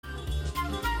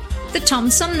The Tom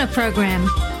Sumner Program.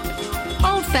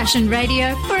 Old-fashioned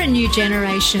radio for a new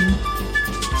generation.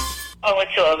 Oh,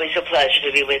 it's always a pleasure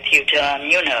to be with you, Tom.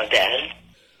 You know that.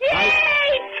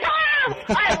 Yay, Tom!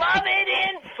 I love it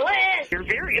in Flint! You're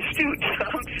very astute,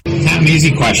 Tom. Not an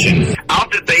easy question. I'll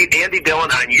debate Andy Dillon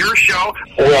on your show.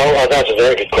 Well, that's a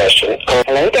very good question.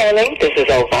 Hello, darling. This is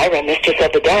Elvira, Mistress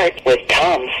of the Dark, with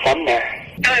Tom Sumner.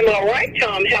 I'm all right,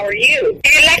 Tom. How are you?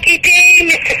 A lucky day,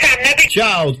 Mr. Sumner.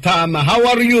 Ciao, Tom. How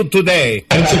are you today?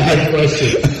 That's a good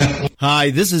question.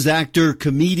 Hi, this is actor,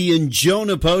 comedian Joe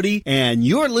Napodi, and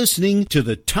you're listening to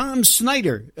the Tom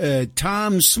Smothers.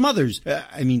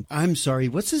 I'm sorry,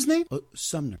 what's his name?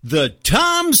 Sumner. The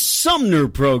Tom Sumner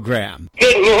Program.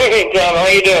 Good morning, Tom. How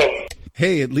you doing?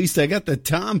 Hey, at least I got the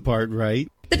Tom part right.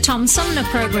 The Tom Sumner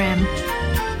Program.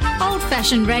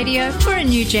 Old-fashioned radio for a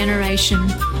new generation.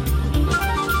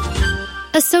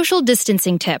 A social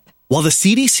distancing tip. While the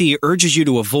CDC urges you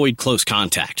to avoid close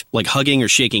contact, like hugging or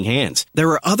shaking hands, there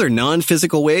are other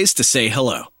non-physical ways to say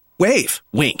hello. Wave,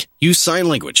 wink, use sign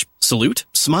language, salute,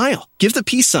 smile, give the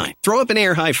peace sign, throw up an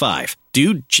air high five,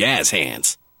 do jazz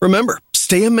hands. Remember,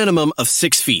 stay a minimum of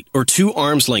 6 feet or 2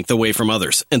 arms length away from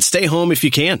others, and stay home if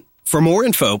you can. For more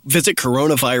info, visit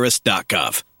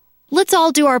coronavirus.gov. Let's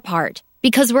all do our part,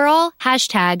 because we're all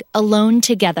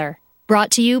 #AloneTogether.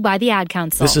 Brought to you by the Ad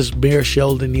Council. This is Mayor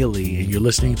Sheldon Neely, and you're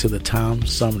listening to the Tom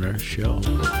Sumner Show.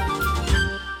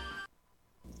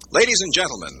 Ladies and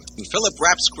gentlemen, in Philip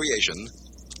Rapp's creation,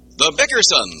 The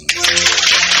Bickersons.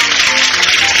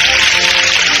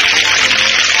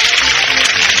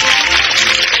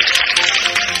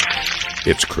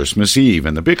 It's Christmas Eve,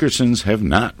 and the Bickersons have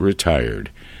not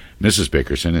retired. Mrs.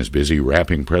 Bickerson is busy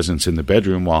wrapping presents in the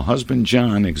bedroom while husband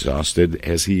John, exhausted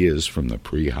as he is from the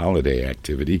pre-holiday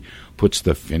activity, puts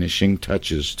the finishing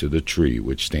touches to the tree,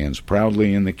 which stands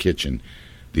proudly in the kitchen,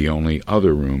 the only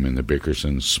other room in the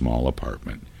Bickersons' small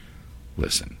apartment.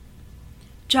 Listen.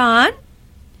 John?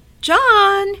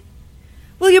 John?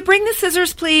 Will you bring the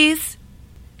scissors, please?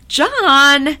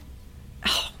 John!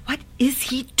 Oh, what is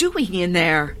he doing in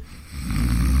there?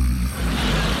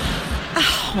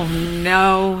 Oh,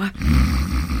 no.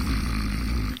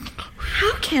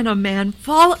 How can a man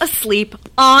fall asleep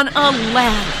on a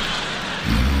ladder?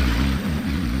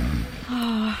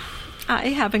 Oh, I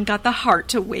haven't got the heart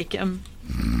to wake him.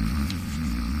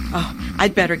 Oh,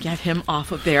 I'd better get him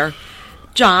off of there.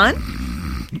 John?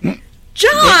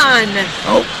 John!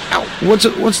 Oh, ow.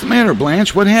 What's the matter,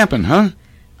 Blanche? What happened, huh?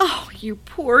 Oh, you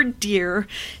poor dear.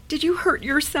 Did you hurt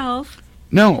yourself?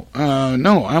 No,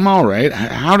 I'm all right.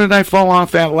 How did I fall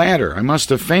off that ladder? I must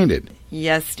have fainted.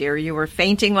 Yes, dear, you were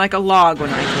fainting like a log when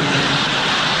I came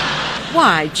in.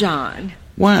 Why, John?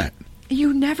 What?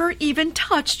 You never even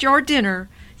touched your dinner.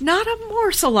 Not a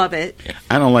morsel of it.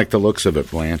 I don't like the looks of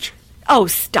it, Blanche. Oh,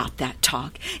 stop that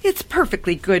talk. It's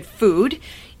perfectly good food.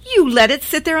 You let it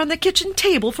sit there on the kitchen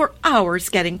table for hours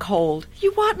getting cold.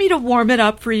 You want me to warm it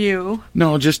up for you?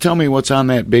 No, just tell me what's on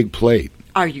that big plate.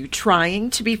 Are you trying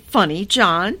to be funny,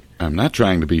 John? I'm not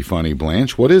trying to be funny,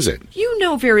 Blanche. What is it? You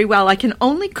know very well I can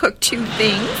only cook 2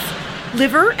 things.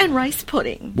 Liver and rice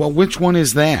pudding. Well, which one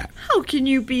is that? How can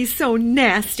you be so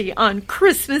nasty on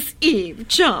Christmas Eve,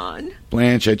 John?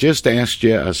 Blanche, I just asked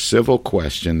you a civil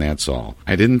question, that's all.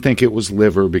 I didn't think it was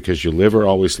liver because your liver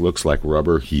always looks like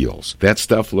rubber heels. That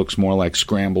stuff looks more like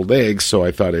scrambled eggs, so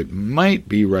I thought it might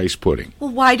be rice pudding.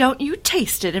 Well, why don't you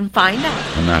taste it and find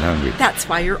out? I'm not hungry. That's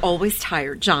why you're always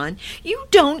tired, John. You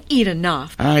don't eat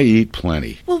enough. I eat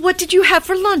plenty. Well, what did you have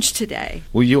for lunch today?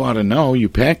 Well, you ought to know. You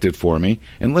packed it for me.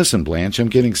 And listen, Blanche, I'm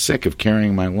getting sick of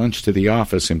carrying my lunch to the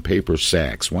office in paper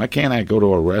sacks. Why can't I go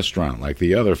to a restaurant like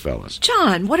the other fellas?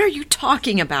 John, what are you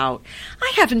talking about?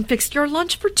 I haven't fixed your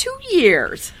lunch for 2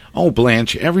 years. Oh,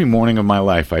 Blanche, every morning of my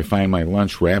life I find my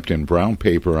lunch wrapped in brown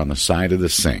paper on the side of the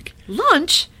sink.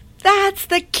 Lunch? That's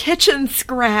the kitchen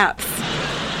scraps.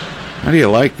 How do you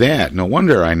like that? No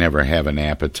wonder I never have an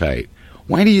appetite.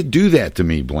 Why do you do that to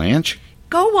me, Blanche?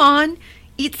 Go on.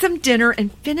 Eat some dinner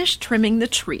and finish trimming the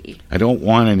tree. I don't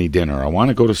want any dinner. I want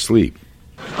to go to sleep.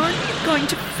 Aren't you going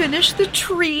to finish the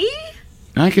tree?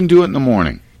 I can do it in the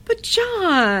morning. But,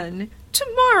 John,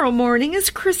 tomorrow morning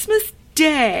is Christmas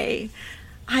Day.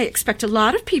 I expect a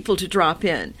lot of people to drop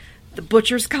in. The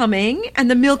butcher's coming, and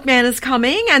the milkman is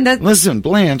coming, and the... Listen,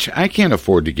 Blanche, I can't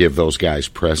afford to give those guys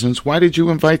presents. Why did you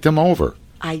invite them over?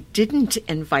 I didn't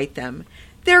invite them.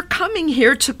 They're coming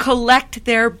here to collect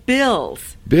their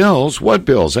bills. Bills? What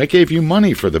bills? I gave you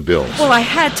money for the bills. Well, I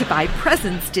had to buy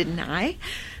presents, didn't I?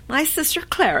 My sister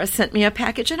Clara sent me a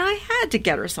package, and I had to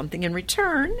get her something in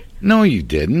return. No, you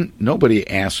didn't. Nobody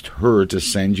asked her to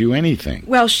send you anything.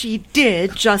 Well, she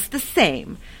did just the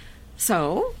same.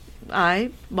 So,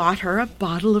 I bought her a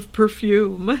bottle of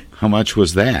perfume. How much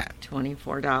was that?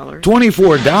 $24.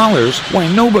 $24?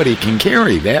 Why, nobody can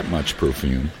carry that much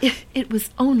perfume. It was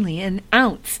only an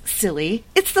ounce, silly.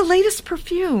 It's the latest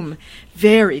perfume.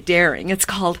 Very daring. It's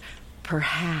called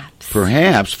Perhaps.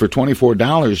 Perhaps for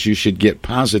 $24 you should get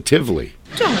Positively.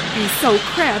 Don't be so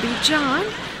crabby, John.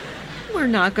 We're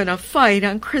not going to fight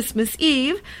on Christmas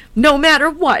Eve, no matter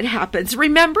what happens.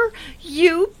 Remember,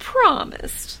 you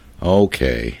promised.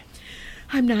 Okay.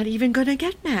 I'm not even going to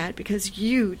get mad because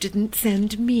you didn't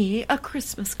send me a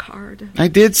Christmas card. I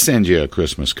did send you a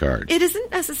Christmas card. It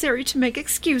isn't necessary to make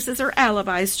excuses or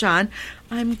alibis, John.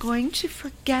 I'm going to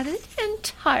forget it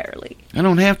entirely. I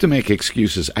don't have to make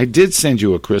excuses. I did send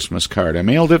you a Christmas card. I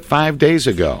mailed it 5 days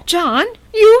ago. John,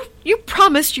 you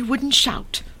promised you wouldn't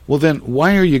shout. Well, then,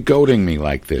 why are you goading me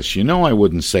like this? You know I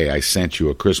wouldn't say I sent you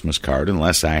a Christmas card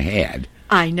unless I had.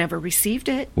 I never received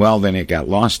it. Well, then it got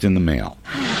lost in the mail.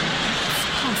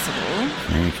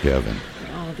 Thank heaven.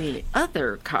 All the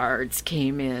other cards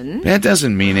came in. That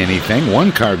doesn't mean anything.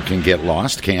 One card can get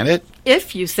lost, can't it?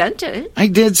 If you sent it. I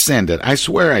did send it. I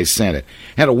swear I sent it.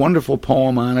 Had a wonderful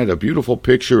poem on it, a beautiful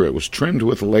picture. It was trimmed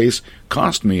with lace.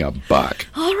 Cost me $1.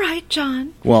 All right,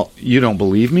 John. Well, you don't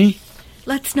believe me?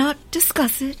 Let's not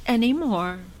discuss it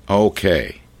anymore.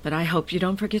 Okay. But I hope you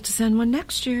don't forget to send one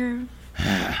next year.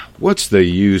 What's the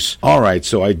use? All right,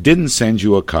 so I didn't send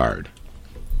you a card.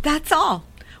 That's all.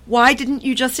 Why didn't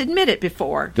you just admit it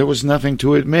before? There was nothing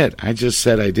to admit. I just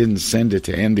said I didn't send it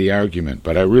to end the argument,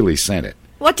 but I really sent it.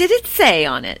 What did it say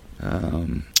on it?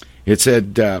 It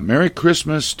said, Merry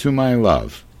Christmas to my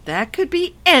love. That could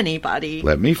be anybody.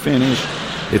 Let me finish.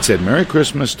 It said, Merry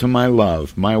Christmas to my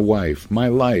love, my wife, my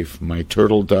life, my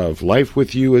turtle dove. Life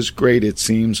with you is great, it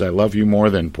seems. I love you more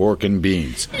than pork and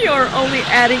beans. You're only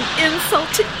adding insult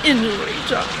to injury,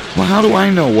 John. Well, how do I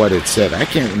know what it said? I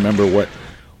can't remember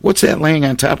What's that laying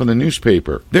on top of the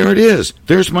newspaper? There it is.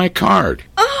 There's my card.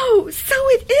 Oh, so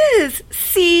it is.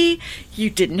 See,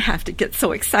 you didn't have to get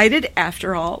so excited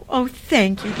after all. Oh,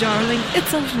 thank you, darling.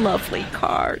 It's a lovely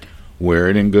card. Wear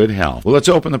it in good health. Well, let's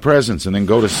open the presents and then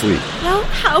go to sleep. Well,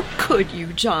 how could you,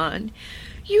 John?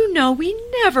 You know we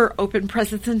never open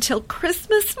presents until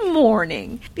Christmas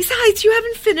morning. Besides, you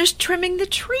haven't finished trimming the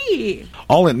tree.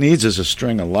 All it needs is a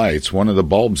string of lights. One of the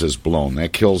bulbs is blown.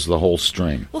 That kills the whole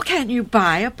string. Well, can't you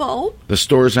buy a bulb? The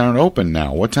stores aren't open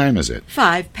now. What time is it?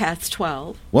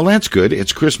 12:05. Well, that's good.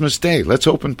 It's Christmas Day. Let's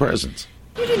open presents.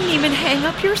 You didn't even hang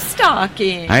up your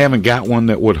stocking. I haven't got one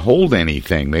that would hold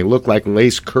anything. They look like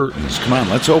lace curtains. Come on,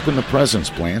 let's open the presents,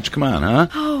 Blanche. Come on, huh?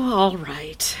 Oh, all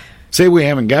right. Say we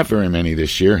haven't got very many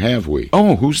this year, have we?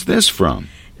 Oh, who's this from?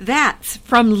 That's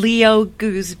from Leo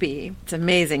Gooseby. It's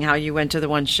amazing how you went to the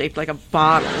one shaped like a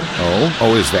bottle.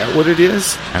 Oh, is that what it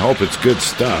is? I hope it's good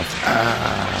stuff.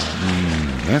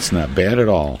 That's not bad at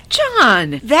all.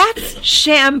 John, that's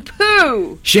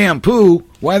shampoo. Shampoo?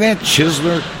 Why, that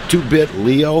chiseler, 2-bit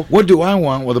Leo. What do I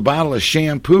want with a bottle of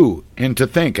shampoo? And to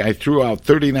think I threw out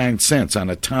 39 cents on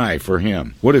a tie for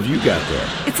him. What have you got there?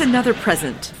 It's another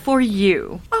present for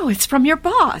you. Oh, it's from your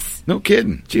boss. No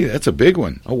kidding. Gee, that's a big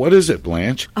one. Oh, what is it,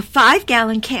 Blanche? A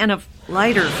 5-gallon can of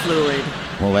lighter fluid.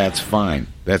 Well, that's fine.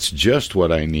 That's just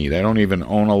what I need. I don't even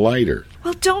own a lighter.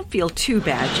 Well, don't feel too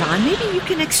bad, John. Maybe you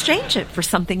can exchange it for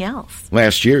something else.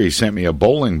 Last year he sent me a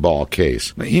bowling ball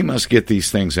case. He must get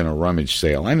these things in a rummage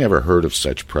sale. I never heard of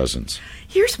such presents.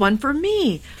 Here's one for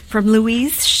me, from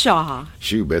Louise Shaw.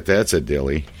 Shoo, bet that's a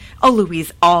dilly. Oh,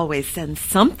 Louise always sends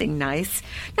something nice.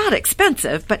 Not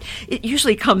expensive, but it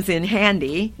usually comes in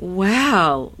handy.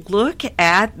 Wow, look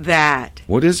at that.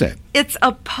 What is it? It's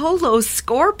a polo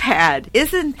score pad.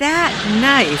 Isn't that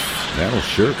nice? That'll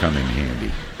sure come in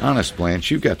handy. Honest,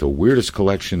 Blanche, you've got the weirdest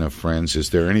collection of friends.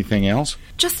 Is there anything else?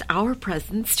 Just our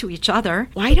presents to each other.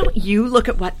 Why don't you look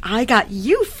at what I got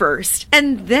you first,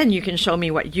 and then you can show me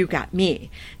what you got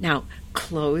me. Now,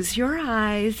 close your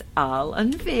eyes. I'll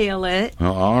unveil it.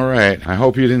 Oh, all right. I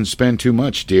hope you didn't spend too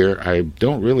much, dear. I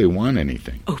don't really want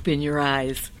anything. Open your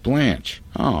eyes. Blanche.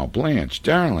 Oh, Blanche,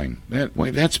 darling.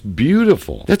 That's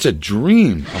beautiful. That's a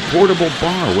dream. A portable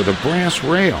bar with a brass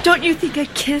rail. Don't you think a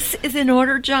kiss is in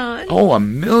order, John? Oh,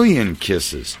 1,000,000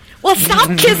 kisses. Well,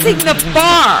 stop kissing the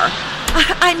bar.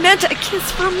 I meant a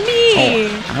kiss for me.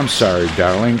 Oh, I'm sorry,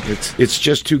 darling. It's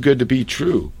just too good to be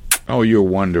true. Oh, you're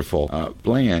wonderful.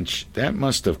 Blanche, that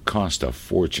must have cost a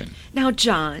fortune. Now,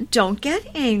 John, don't get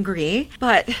angry,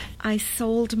 but I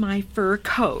sold my fur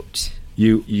coat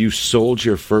You sold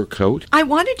your fur coat? I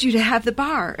wanted you to have the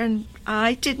bar, and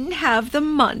I didn't have the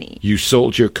money. You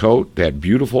sold your coat, that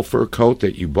beautiful fur coat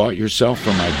that you bought yourself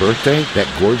for my birthday? That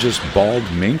gorgeous bald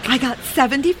mink? I got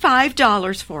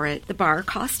 $75 for it. The bar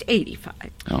cost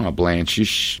 $85. Oh, Blanche, you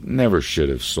never should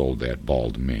have sold that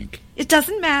bald mink. It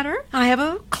doesn't matter. I have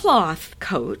a cloth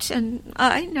coat, and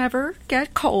I never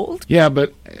get cold. Yeah,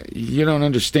 but you don't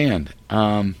understand.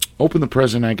 Open the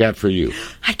present I got for you.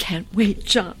 I can't wait,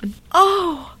 John.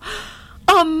 Oh,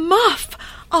 a muff!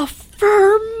 A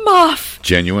fur muff!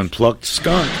 Genuine plucked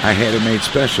skunk. I had it made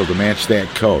special to match that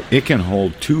coat. It can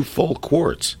hold 2 full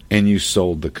quarts, and you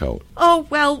sold the coat. Oh,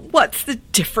 well, what's the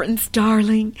difference,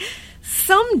 darling?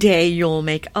 Someday you'll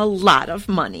make a lot of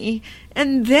money,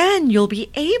 and then you'll be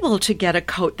able to get a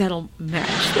coat that'll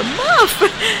match the muff.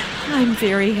 I'm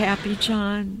very happy,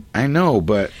 John. I know,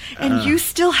 but... And you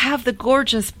still have the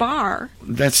gorgeous bar.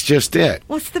 That's just it.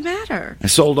 What's the matter? I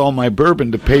sold all my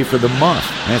bourbon to pay for the muff.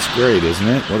 That's great, isn't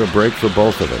it? What a break for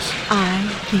both of us. I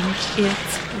think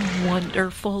it's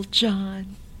wonderful,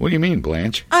 John. What do you mean,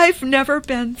 Blanche? I've never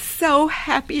been so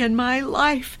happy in my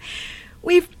life.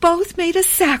 We've both made a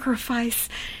sacrifice,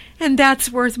 and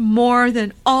that's worth more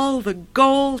than all the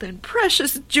gold and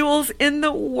precious jewels in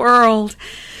the world.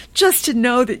 Just to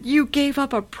know that you gave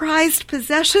up a prized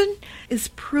possession is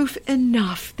proof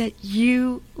enough that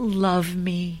you love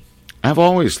me. I've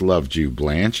always loved you,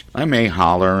 Blanche. I may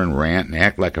holler and rant and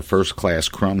act like a first-class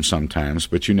crumb sometimes,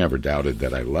 but you never doubted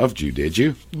that I loved you, did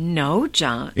you? No,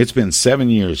 John. It's been 7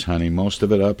 years, honey, most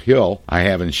of it uphill. I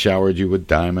haven't showered you with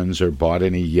diamonds or bought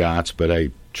any yachts, but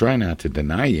I try not to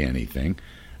deny you anything.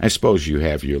 I suppose you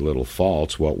have your little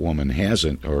faults. What woman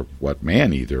hasn't, or what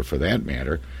man either, for that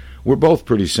matter? We're both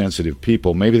pretty sensitive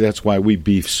people. Maybe that's why we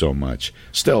beef so much.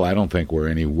 Still, I don't think we're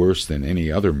any worse than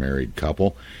any other married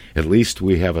couple. At least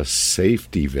we have a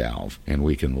safety valve, and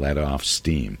we can let off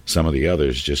steam. Some of the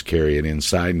others just carry it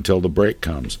inside until the break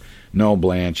comes. No,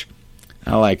 Blanche,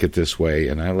 I like it this way,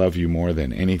 and I love you more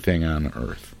than anything on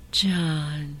earth.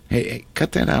 John. Hey,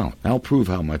 cut that out. I'll prove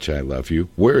how much I love you.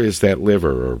 Where is that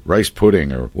liver or rice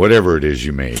pudding or whatever it is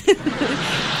you made?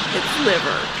 It's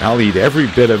liver. I'll eat every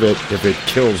bit of it if it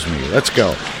kills me. Let's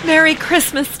go. Merry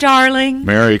Christmas, darling.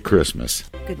 Merry Christmas.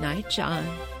 Good night, John.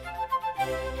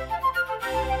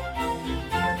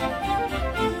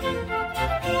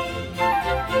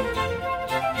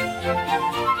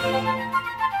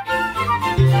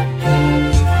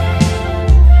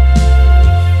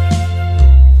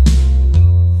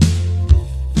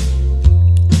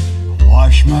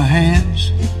 Wash my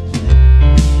hands.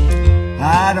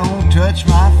 I don't touch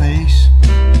my face.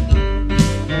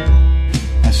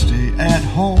 I stay at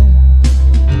home,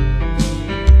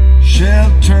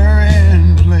 shelter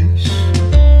in place.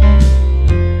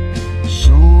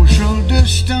 Social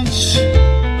distance,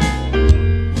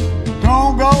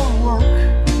 don't go to work.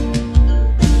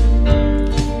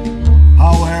 I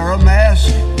wear a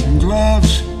mask and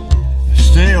gloves,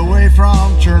 stay away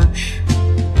from church.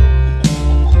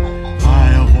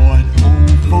 I avoid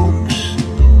old folks.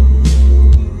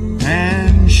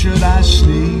 And should I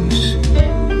sneeze,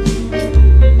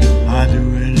 I do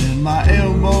it in my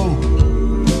elbow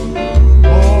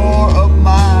or up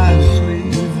my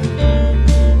sleeve.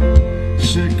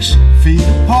 6 feet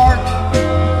apart,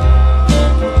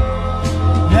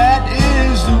 that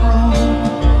is the rule.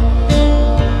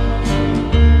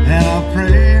 And I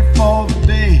pray for the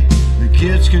day the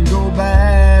kids can go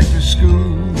back to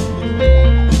school.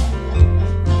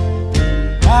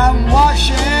 I'm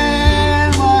washing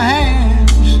my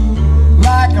hands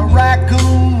like a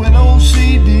raccoon with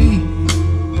OCD.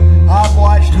 I've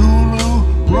watched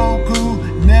Hulu, Roku,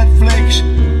 Netflix,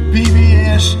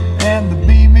 PBS, and the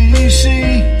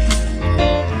BBC.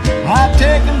 I've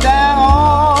taken down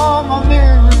all my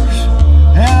mirrors,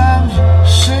 and I'm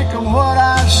sick of what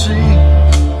I see.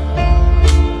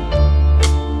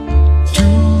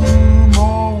 2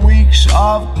 more weeks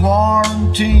of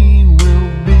quarantine will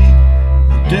be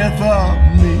the death of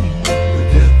me.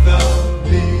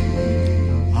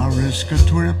 I risk a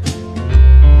trip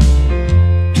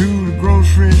to the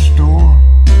grocery store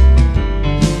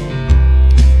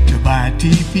to buy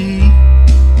TP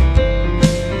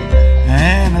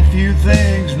and a few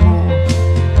things more.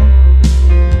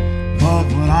 But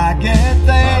when I get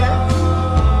there,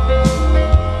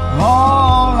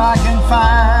 all I can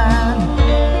find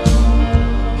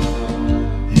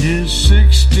is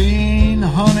 16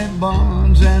 honey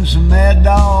buns and some Mad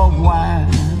Dog wine.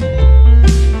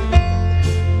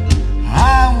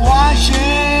 I'm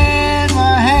washing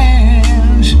my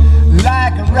hands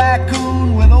like a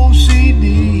raccoon with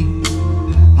OCD.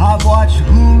 I've watched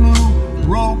Hulu,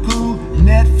 Roku,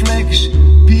 Netflix,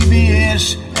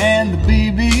 the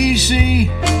BBC.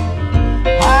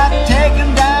 I've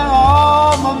taken down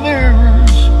all my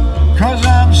mirrors, 'cause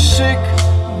I'm sick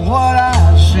of what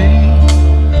I see.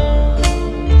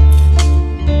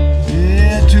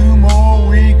 Yeah, 2 more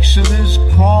weeks of this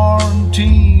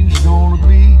quarantine's gonna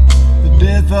be the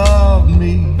death of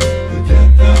me. The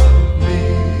death of me.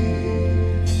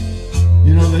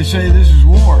 You know, they say this is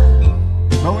war,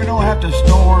 but we don't have to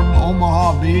storm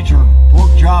Omaha Beach or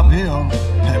Pork Chop Hill.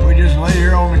 We just lay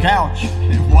here on the couch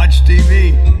and watch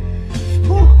TV.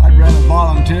 Whew, I'd rather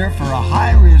volunteer for a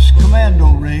high-risk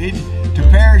commando raid to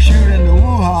parachute into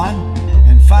Wuhan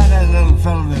and find that little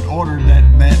fellow that ordered that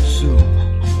bat soup.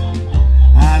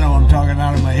 I know I'm talking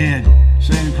out of my head,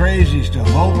 saying crazy stuff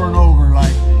over and over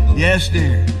like, yes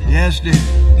dear, yes dear.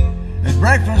 At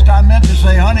breakfast I meant to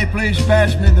say, honey, please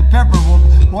pass me the pepper. Well,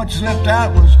 what slipped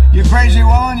out was, you crazy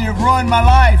woman, you've ruined my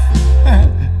life.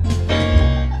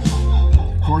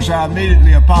 Of course, I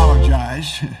immediately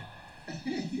apologized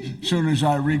as soon as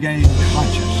I regained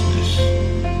consciousness.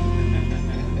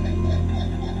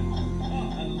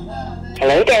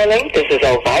 Hello, darling. This is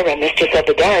Elvira, Mistress of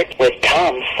the Dark, with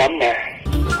Tom Sumner.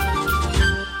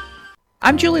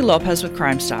 I'm Julie Lopez with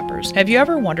Crime Stoppers. Have you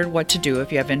ever wondered what to do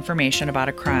if you have information about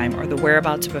a crime or the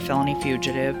whereabouts of a felony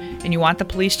fugitive and you want the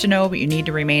police to know but you need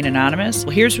to remain anonymous?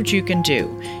 Well, here's what you can do.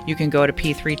 You can go to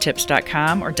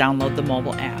p3tips.com or download the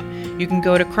mobile app. You can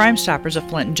go to Crime Stoppers of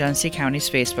Flint and Genesee County's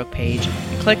Facebook page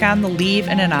and click on the Leave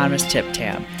an Anonymous Tip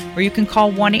tab, or you can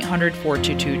call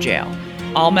 1-800-422-JAIL.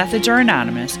 All methods are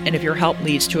anonymous, and if your help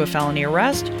leads to a felony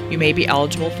arrest, you may be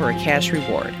eligible for a cash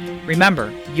reward.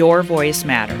 Remember, your voice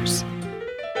matters.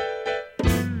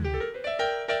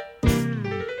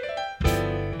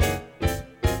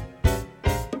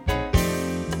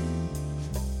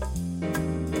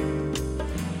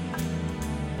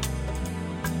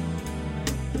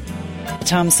 The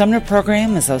Tom Sumner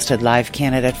program is hosted live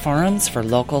candidate forums for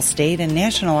local, state, and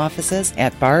national offices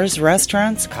at bars,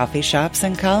 restaurants, coffee shops,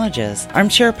 and colleges.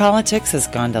 Armchair Politics has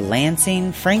gone to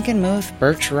Lansing, Frankenmuth,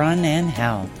 Birch Run, and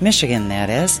Hell. Michigan, that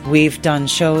is. We've done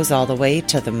shows all the way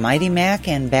to the Mighty Mac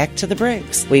and back to the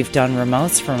Briggs. We've done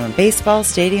remotes from a baseball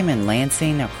stadium in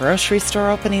Lansing, a grocery store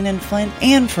opening in Flint,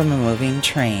 and from a moving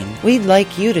train. We'd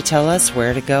like you to tell us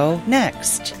where to go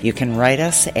next. You can write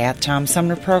us at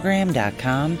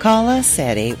TomSumnerProgram.com, call us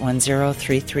at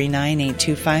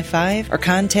 810-339-8255, or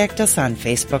contact us on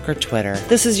Facebook or Twitter.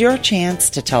 This is your chance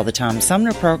to tell the Tom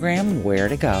Sumner program where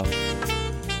to go.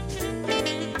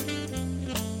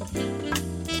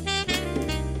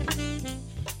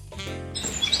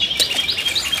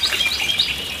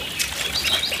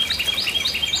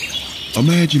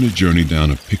 Imagine a journey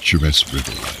down a picturesque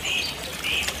riverway.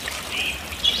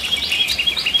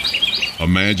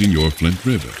 Imagine your Flint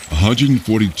River,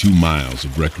 142 miles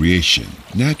of recreation,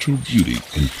 natural beauty,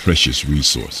 and precious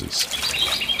resources.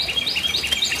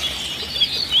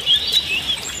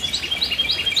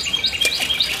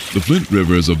 The Flint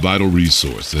River is a vital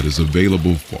resource that is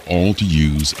available for all to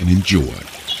use and enjoy.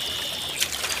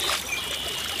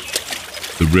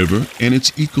 The river and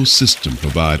its ecosystem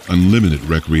provide unlimited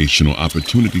recreational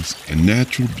opportunities and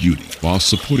natural beauty while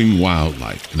supporting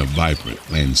wildlife in a vibrant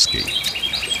landscape.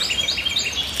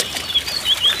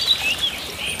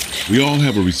 We all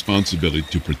have a responsibility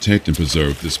to protect and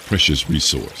preserve this precious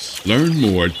resource. Learn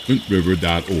more at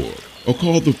flintriver.org or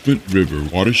call the Flint River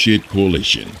Watershed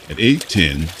Coalition at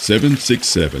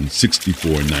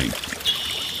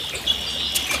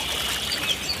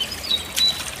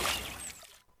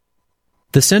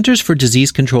 810-767-6490. The Centers for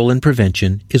Disease Control and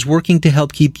Prevention is working to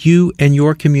help keep you and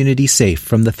your community safe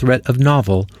from the threat of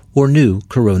novel or new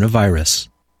coronavirus.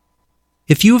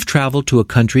 If you have traveled to a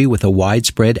country with a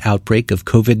widespread outbreak of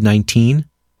COVID-19,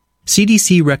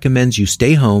 CDC recommends you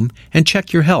stay home and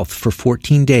check your health for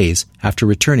 14 days after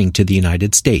returning to the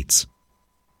United States.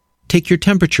 Take your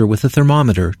temperature with a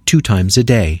thermometer 2 times a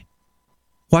day.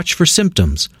 Watch for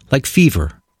symptoms like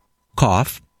fever,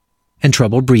 cough, and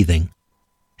trouble breathing.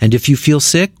 And if you feel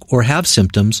sick or have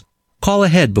symptoms, call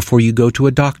ahead before you go to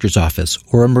a doctor's office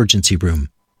or emergency room.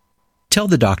 Tell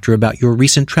the doctor about your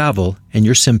recent travel and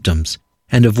your symptoms,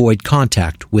 and avoid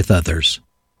contact with others.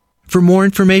 For more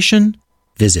information,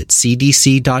 visit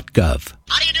cdc.gov.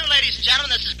 How do you do, ladies and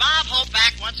gentlemen? This is Bob Hope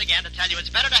back once again to tell you it's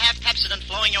better to have Pepsodent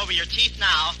flowing over your teeth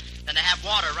now than to have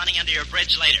water running under your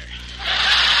bridge later.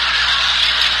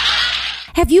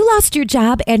 Have you lost your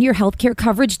job and your healthcare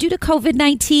coverage due to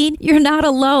COVID-19? You're not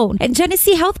alone, and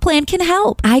Genesee Health Plan can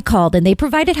help. I called and they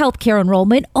provided healthcare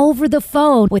enrollment over the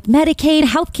phone with Medicaid,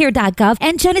 healthcare.gov,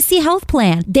 and Genesee Health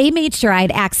Plan. They made sure I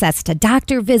had access to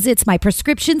doctor visits, my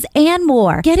prescriptions, and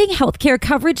more. Getting healthcare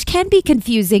coverage can be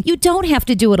confusing. You don't have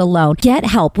to do it alone. Get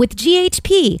help with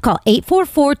GHP. Call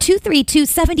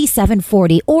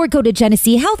 844-232-7740 or go to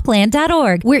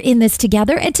GeneseeHealthPlan.org. We're in this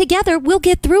together, and together we'll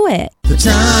get through it. The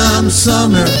Tom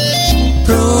Sumner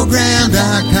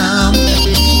Program.com.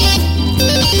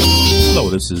 Hello,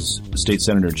 this is State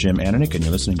Senator Jim Ananick, and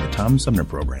you're listening to the Tom Sumner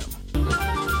Program.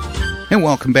 And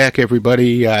welcome back,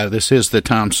 everybody. This is the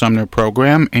Tom Sumner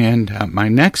Program, and my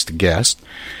next guest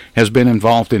has been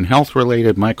involved in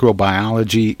health-related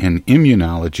microbiology and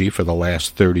immunology for the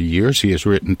last 30 years. He has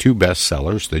written 2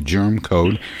 bestsellers, The Germ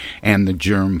Code and The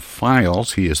Germ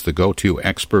Files. He is the go-to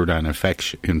expert on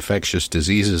infectious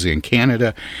diseases in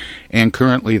Canada and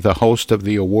currently the host of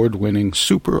the award-winning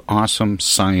Super Awesome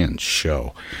Science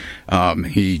Show.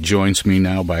 He joins me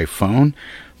now by phone.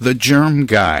 The Germ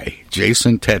Guy,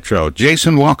 Jason Tetro.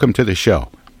 Jason, welcome to the show.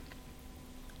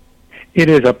 It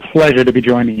is a pleasure to be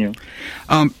joining you.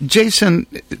 Jason,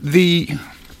 the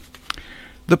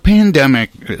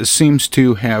pandemic seems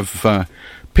to have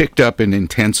picked up in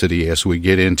intensity as we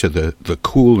get into the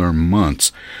cooler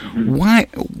months.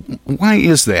 Mm-hmm. Why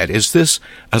is that? Is this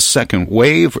a second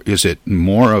wave? Is it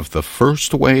more of the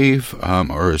first wave,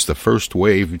 or is the first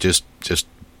wave just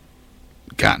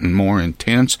gotten more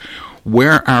intense?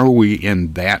 Where are we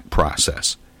in that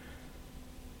process?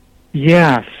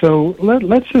 Yeah, so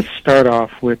let's just start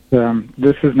off with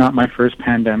this is not my first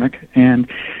pandemic, and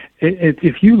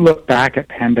if you look back at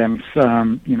pandemics,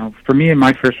 for me,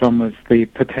 my first one was the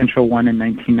potential one in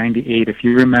 1998, if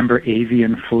you remember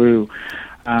avian flu.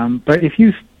 But if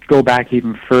you go back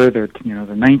even further, to, the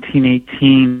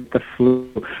 1918, the flu,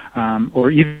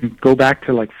 or even go back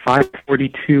to like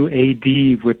 542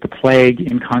 AD with the plague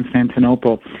in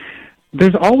Constantinople,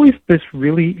 there's always this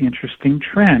really interesting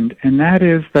trend, and that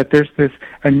is that there's this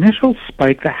initial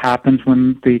spike that happens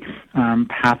when the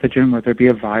pathogen, whether it be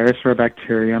a virus or a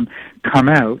bacterium, come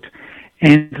out,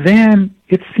 and then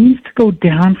it seems to go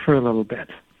down for a little bit.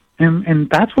 And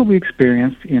that's what we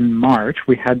experienced in March.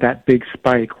 We had that big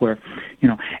spike where,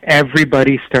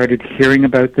 everybody started hearing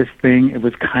about this thing. It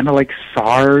was kind of like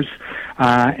SARS.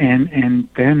 And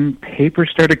then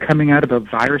papers started coming out about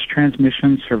virus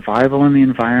transmission, survival in the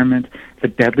environment, the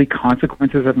deadly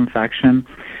consequences of infection.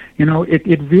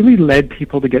 It really led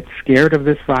people to get scared of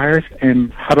this virus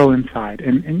and huddle inside.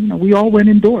 And we all went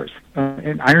indoors.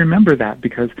 And I remember that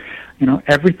because,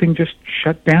 everything just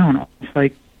shut down almost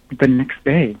like the next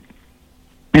day.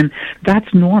 And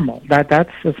that's normal. That's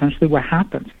essentially what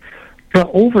happens. But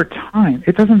over time,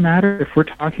 it doesn't matter if we're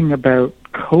talking about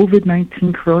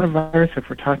COVID-19 coronavirus, if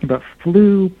we're talking about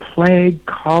flu, plague,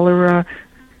 cholera,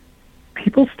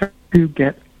 people start to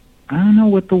get, I don't know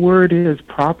what the word is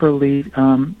properly,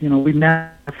 we now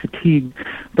have fatigue,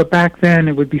 but back then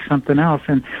it would be something else.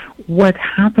 And what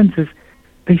happens is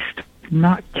they start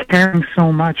not caring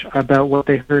so much about what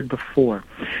they heard before.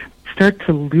 Start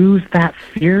to lose that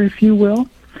fear, if you will.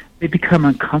 They become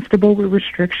uncomfortable with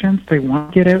restrictions. They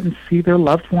want to get out and see their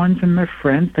loved ones and their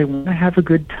friends. They want to have a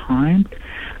good time.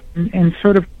 And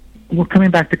sort of, coming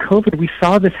back to COVID, we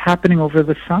saw this happening over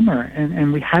the summer,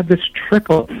 and we had this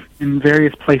trickle in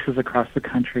various places across the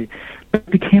country. But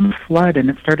it became a flood, and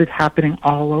it started happening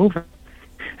all over.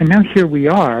 And now here we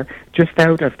are, just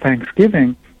out of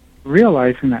Thanksgiving,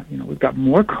 realizing that we've got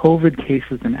more COVID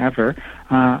cases than ever.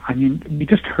 We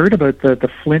just heard about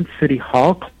the Flint City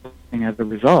Hall closing as a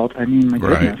result. My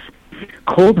goodness,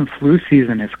 cold and flu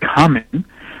season is coming.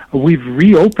 We've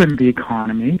reopened the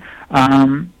economy.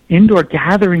 Indoor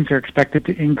gatherings are expected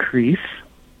to increase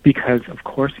because, of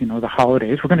course, the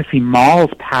holidays. We're going to see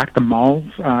malls packed. The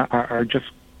malls are just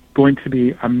going to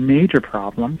be a major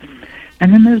problem.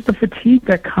 And then there's the fatigue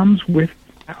that comes with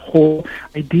that whole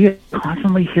idea of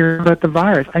constantly hearing about the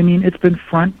virus. It's been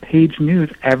front page news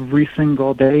every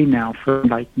single day now for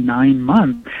like 9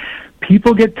 months.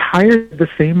 People get tired of the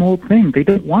same old thing. They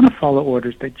don't want to follow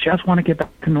orders. They just want to get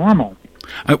back to normal.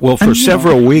 For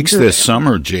several weeks this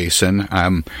summer, Jason,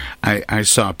 I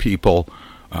saw people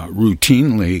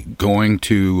routinely going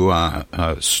to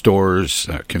stores,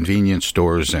 convenience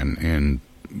stores, and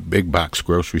big box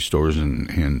grocery stores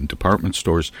and department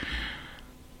stores,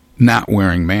 not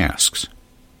wearing masks.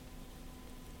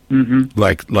 Mm-hmm.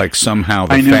 Like somehow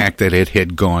the fact that it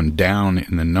had gone down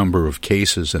in the number of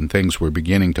cases and things were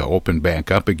beginning to open back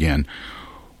up again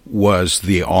was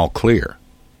the all clear.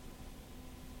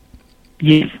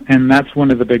 Yes, and that's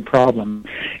one of the big problems,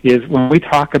 is when we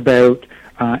talk about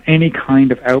any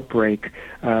kind of outbreak,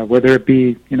 whether it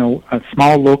be, a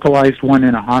small localized one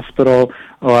in a hospital,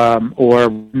 or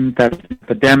that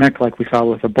epidemic like we saw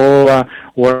with Ebola,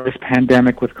 or this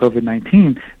pandemic with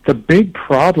COVID-19, the big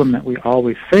problem that we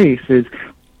always face is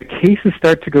the cases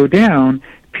start to go down,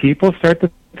 people start to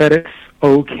think that it's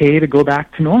okay to go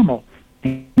back to normal.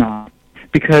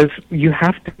 Because you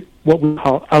have to, what we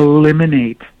call,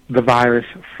 eliminate the virus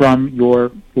from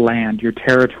your land, your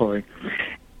territory.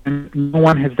 And no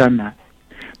one has done that.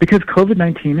 Because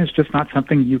COVID-19 is just not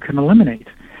something you can eliminate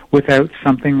without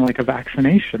something like a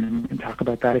vaccination. And we can talk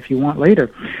about that if you want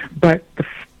later. But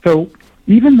so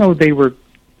even though they were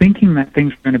thinking that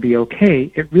things were going to be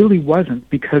okay, it really wasn't,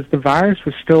 because the virus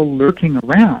was still lurking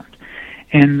around.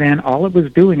 And then all it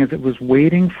was doing is it was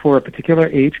waiting for a particular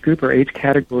age group or age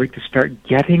category to start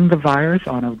getting the virus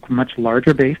on a much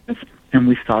larger basis. And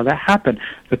we saw that happen,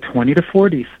 the 20 to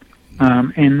 40s.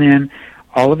 And then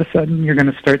all of a sudden you're going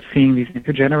to start seeing these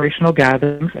intergenerational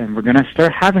gatherings, and we're going to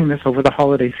start having this over the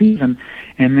holiday season,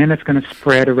 and then it's going to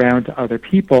spread around to other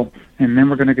people, and then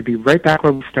we're going to be right back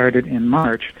where we started in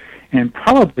March, and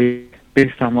probably,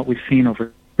 based on what we've seen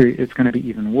over, it's going to be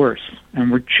even worse.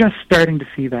 And we're just starting to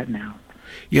see that now.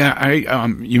 Yeah,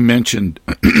 you mentioned,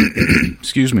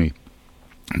 excuse me,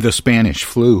 the Spanish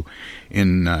flu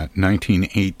in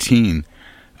 1918,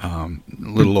 a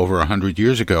little over 100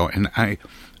 years ago, and I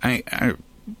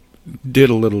did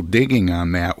a little digging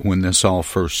on that when this all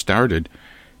first started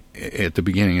at the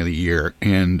beginning of the year,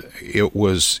 and it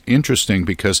was interesting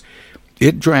because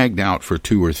it dragged out for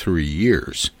 2 or 3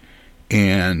 years,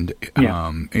 and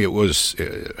it was,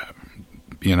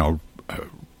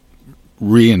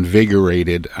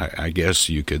 reinvigorated, I guess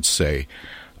you could say,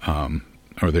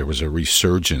 or there was a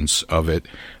resurgence of it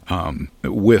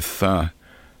with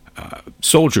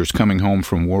soldiers coming home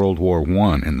from World War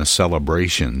I and the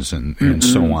celebrations and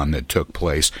so on that took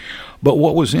place. But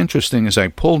what was interesting is I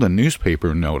pulled a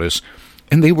newspaper notice,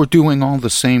 and they were doing all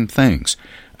the same things.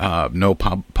 No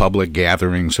public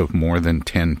gatherings of more than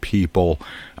 10 people.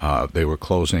 They were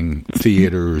closing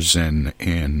theaters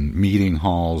and meeting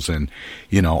halls and,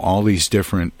 all these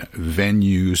different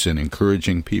venues, and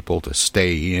encouraging people to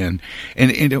stay in.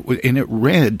 And it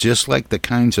read just like the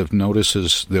kinds of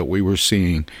notices that we were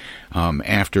seeing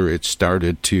after it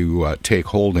started to take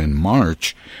hold in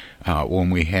March,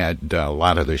 when we had a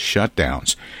lot of the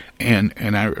shutdowns. And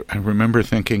I remember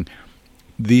thinking,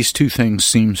 these two things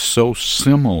seem so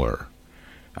similar,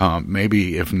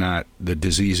 maybe if not the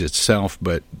disease itself,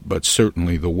 but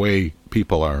certainly the way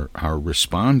people are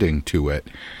responding to it,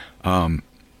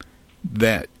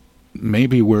 that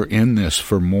maybe we're in this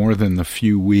for more than the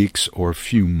few weeks or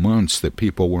few months that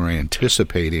people were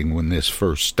anticipating when this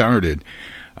first started,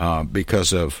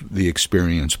 because of the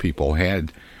experience people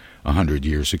had 100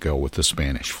 years ago with the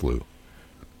Spanish flu.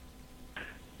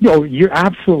 No, you're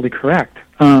absolutely correct.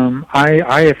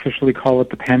 I officially call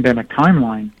it the pandemic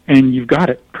timeline, and you've got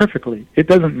it perfectly. It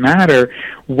doesn't matter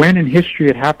when in history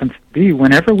it happens to be.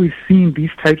 Whenever we've seen these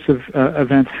types of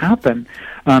events happen,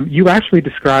 you actually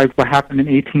described what happened in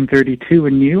 1832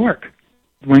 in New York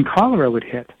when cholera would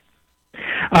hit.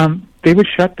 They would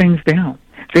shut things down.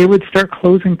 They would start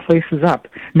closing places up.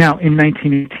 Now, in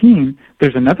 1918,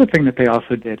 there's another thing that they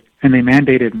also did, and they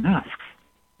mandated masks,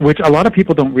 which a lot of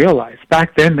people don't realize.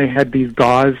 Back then, they had these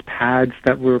gauze pads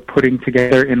that were putting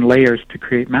together in layers to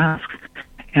create masks,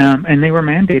 and they were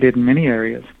mandated in many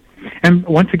areas. And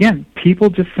once again, people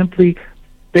just simply,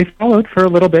 they followed for a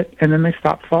little bit, and then they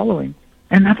stopped following.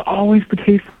 And that's always the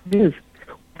case. It is.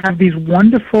 We have these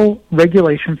wonderful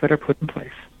regulations that are put in place.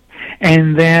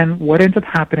 And then what ends up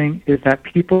happening is that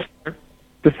people start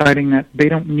deciding that they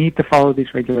don't need to follow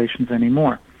these regulations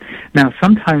anymore. Now,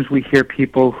 sometimes we hear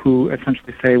people who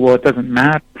essentially say, well, it doesn't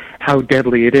matter how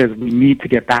deadly it is. We need to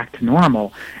get back to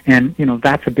normal. And,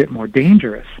 that's a bit more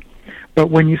dangerous. But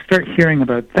when you start hearing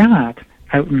about that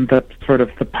out in the sort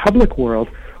of the public world,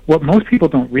 what most people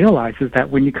don't realize is that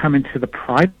when you come into the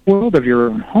private world of your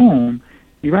own home,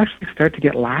 you actually start to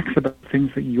get lax about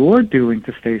things that you're doing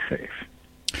to stay safe.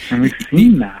 And we've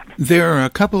seen that. There are a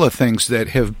couple of things that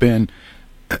have been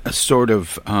sort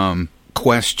of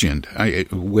questioned.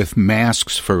 With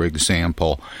masks, for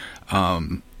example,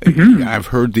 I've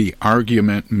heard the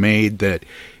argument made that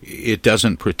it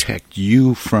doesn't protect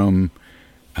you from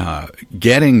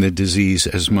getting the disease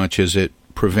as much as it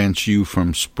prevents you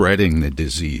from spreading the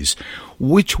disease.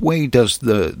 Which way does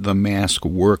the mask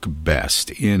work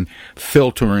best in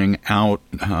filtering out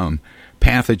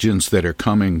pathogens that are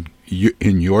coming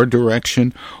in your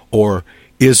direction, or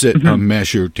is it a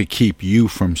measure to keep you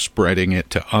from spreading it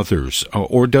to others,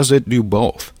 or does it do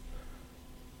both?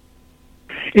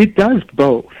 It does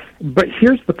both. But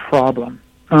here's the problem.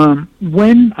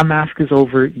 When a mask is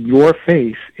over your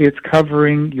face, it's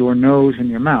covering your nose and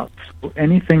your mouth. So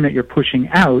anything that you're pushing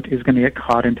out is going to get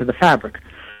caught into the fabric,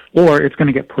 or it's going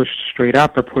to get pushed straight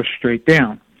up or pushed straight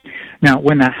down. Now,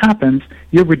 when that happens,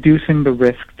 you're reducing the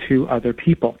risk to other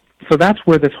people. So that's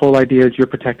where this whole idea is you're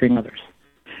protecting others.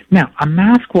 Now, a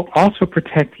mask will also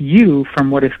protect you from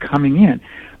what is coming in,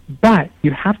 but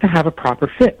you have to have a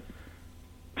proper fit.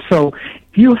 So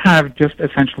if you have just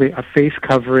essentially a face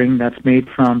covering that's made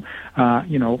from,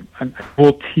 an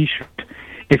wool T-shirt,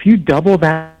 if you double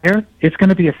that there, it's going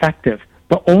to be effective,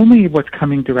 but only what's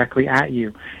coming directly at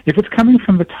you. If it's coming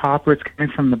from the top or it's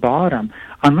coming from the bottom,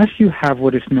 unless you have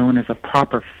what is known as a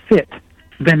proper fit,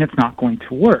 then it's not going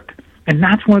to work. And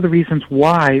that's one of the reasons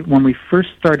why when we first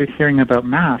started hearing about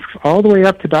masks, all the way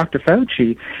up to Dr.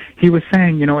 Fauci, he was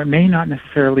saying, it may not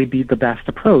necessarily be the best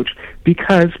approach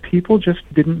because people just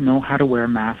didn't know how to wear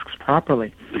masks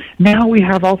properly. Now we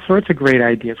have all sorts of great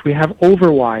ideas. We have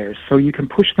overwires, so you can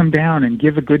push them down and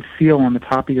give a good seal on the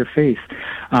top of your face.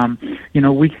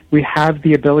 We have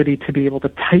the ability to be able to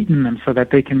tighten them so that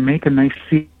they can make a nice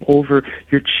seal over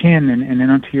your chin and then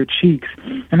onto your cheeks.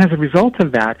 And as a result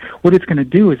of that, what it's going to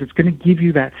do is it's going to give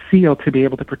you that seal to be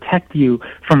able to protect you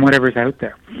from whatever's out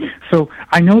there. So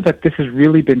I know that this has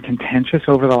really been contentious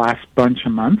over the last bunch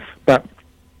of months, but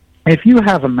if you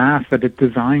have a mask that is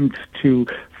designed to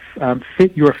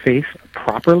fit your face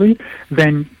properly,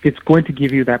 then it's going to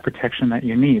give you that protection that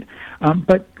you need.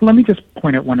 But let me just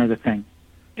point out one other thing.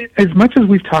 As much as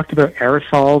we've talked about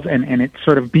aerosols and it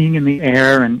sort of being in the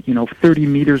air and, 30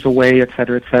 meters away, et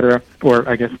cetera, or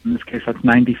I guess in this case that's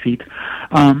 90 feet,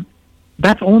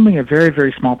 that's only a very,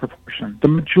 very small proportion. The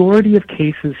majority of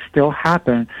cases still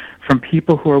happen from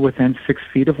people who are within 6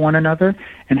 feet of one another,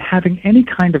 and having any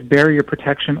kind of barrier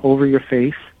protection over your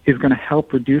face is going to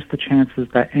help reduce the chances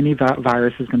that any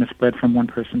virus is going to spread from one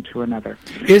person to another.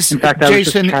 In fact, I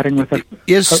was just chatting with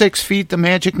is 6 feet the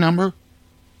magic number?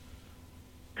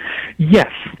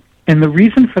 Yes. And the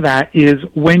reason for that is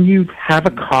when you have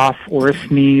a cough or a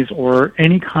sneeze or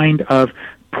any kind of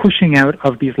pushing out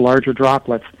of these larger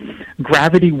droplets,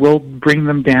 gravity will bring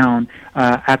them down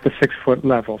at the 6 foot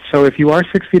level. So if you are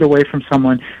 6 feet away from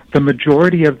someone, the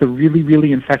majority of the really,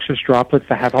 really infectious droplets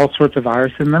that have all sorts of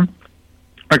virus in them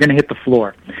are going to hit the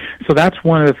floor. So that's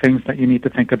one of the things that you need to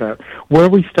think about. Where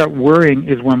we start worrying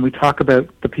is when we talk about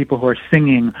the people who are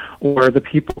singing or the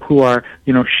people who are,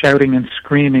 shouting and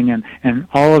screaming, and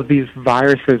all of these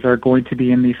viruses are going to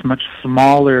be in these much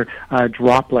smaller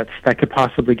droplets that could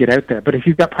possibly get out there. But if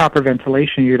you've got proper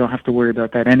ventilation, you don't have to worry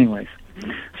about that anyways.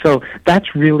 So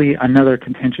that's really another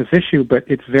contentious issue, but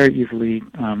it's very easily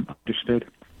understood.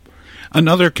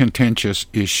 Another contentious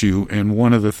issue, and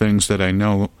one of the things that I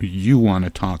know you want to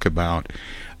talk about,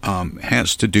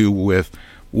 has to do with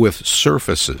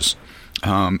surfaces.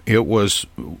 It was,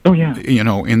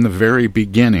 in the very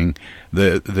beginning,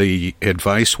 the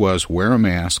advice was wear a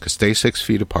mask, stay 6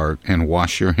 feet apart, and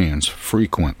wash your hands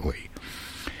frequently.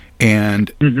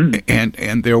 And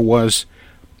and there was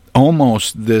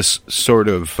almost this sort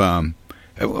of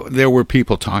there were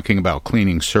people talking about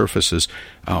cleaning surfaces.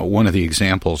 One of the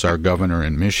examples our governor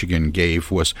in Michigan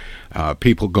gave was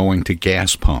people going to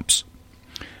gas pumps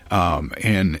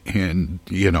and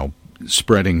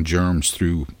spreading germs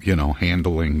through,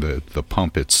 handling the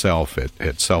pump itself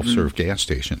at self-serve gas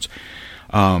stations.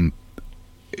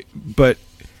 But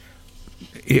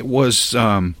it was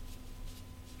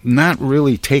not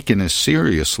really taken as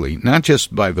seriously, not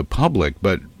just by the public,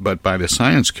 but by the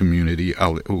science community.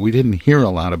 We didn't hear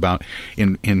a lot about.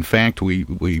 In fact,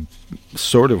 we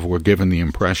sort of were given the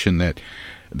impression that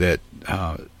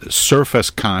surface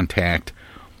contact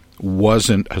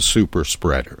wasn't a super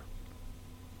spreader.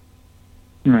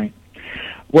 Right.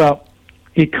 Well,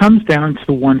 it comes down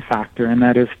to one factor, and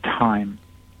that is time.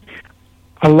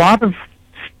 A lot of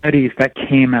studies that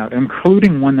came out,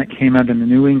 including one that came out in the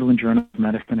New England Journal of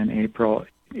Medicine in April,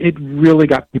 it really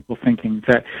got people thinking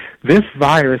that this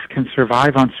virus can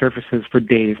survive on surfaces for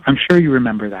days. I'm sure you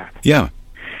remember that. Yeah.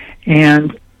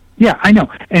 And, yeah, I know.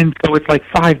 And so it's like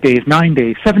 5 days, 9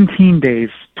 days, 17 days,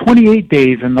 28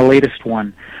 days in the latest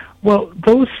one. Well,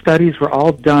 those studies were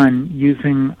all done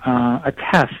using a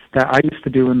test that I used to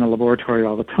do in the laboratory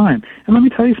all the time. And let me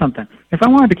tell you something. If I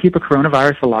wanted to keep a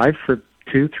coronavirus alive for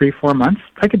 2, 3, 4 months,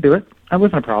 I could do it. That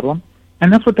wasn't a problem.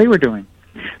 And that's what they were doing.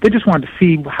 They just wanted to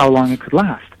see how long it could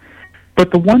last. But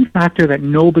the one factor that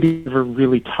nobody ever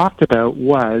really talked about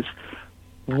was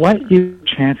what is the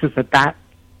chances that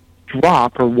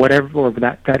drop or whatever, or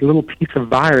that little piece of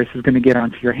virus is going to get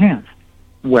onto your hands?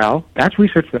 Well, that's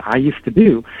research that I used to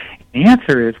do. The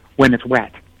answer is when it's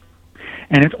wet.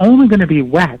 And it's only going to be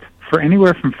wet for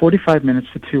anywhere from 45 minutes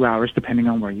to 2 hours, depending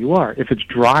on where you are. If it's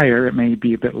drier, it may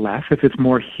be a bit less. If it's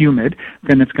more humid,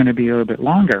 then it's going to be a little bit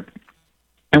longer.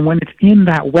 And when it's in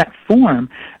that wet form,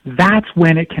 that's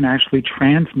when it can actually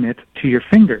transmit to your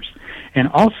fingers. And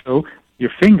also,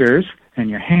 your fingers and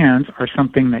your hands are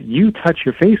something that you touch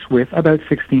your face with about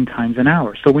 16 times an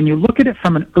hour. So when you look at it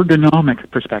from an ergonomic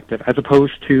perspective, as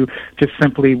opposed to just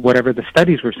simply whatever the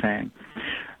studies were saying,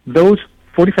 those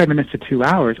 45 minutes to 2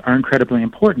 hours are incredibly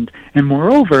important. And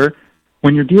moreover,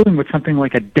 when you're dealing with something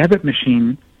like a debit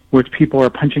machine, which people are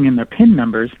punching in their PIN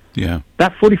numbers,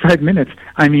 that 45 minutes,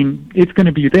 I mean, it's going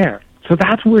to be there. So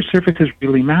that's where surfaces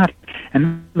really matter. And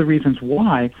one of the reasons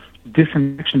why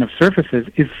disinfection of surfaces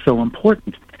is so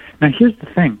important. Now, here's the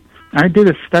thing. I did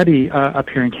a study up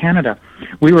here in Canada.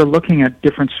 We were looking at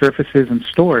different surfaces in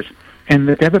stores, and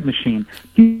the debit machine,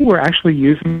 people were actually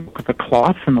using the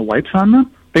cloths and the wipes on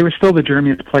them. They were still the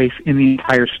germiest place in the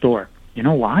entire store. You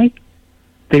know why?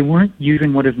 They weren't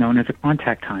using what is known as a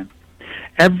contact time.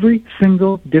 Every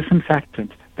single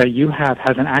disinfectant that you have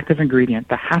has an active ingredient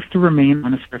that has to remain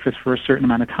on a surface for a certain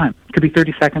amount of time. It could be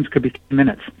 30 seconds, could be 10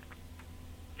 minutes.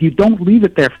 If you don't leave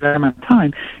it there for that amount of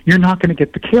time, you're not going to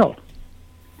get the kill.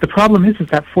 The problem is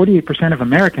that 48% of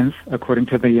Americans, according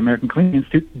to the American Cleaning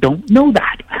Institute, don't know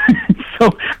that. So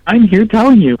I'm here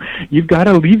telling you, you've got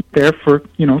to leave it there for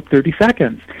 30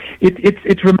 seconds.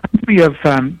 It reminds me of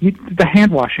the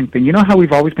hand washing thing. You know how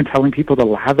we've always been telling people to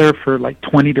lather for like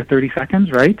 20 to 30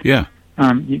 seconds, right? Yeah.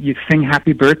 You sing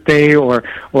happy birthday or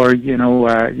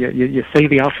you say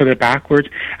the alphabet backwards.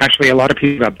 Actually, a lot of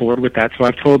people got bored with that, so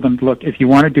I've told them, look, if you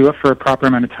want to do it for a proper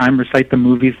amount of time, recite the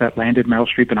movies that landed Meryl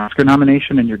Streep an Oscar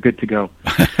nomination, and you're good to go.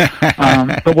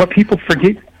 But what people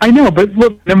forget, I know, but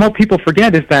look, then what people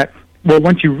forget is that, well,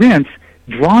 once you rinse,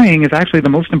 drying is actually the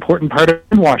most important part of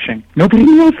hand washing. Nobody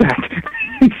knows that.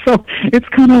 So it's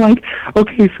kind of like,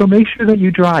 okay, so make sure that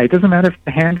you dry. It doesn't matter if it's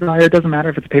a hand dryer, it doesn't matter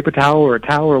if it's a paper towel or a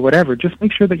towel or whatever. Just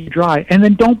make sure that you dry. And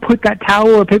then don't put that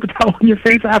towel or paper towel on your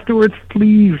face afterwards,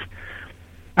 please.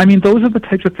 I mean, those are the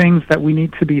types of things that we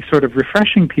need to be sort of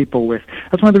refreshing people with.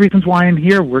 That's one of the reasons why I'm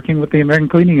here working with the American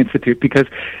Cleaning Institute, because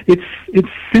it's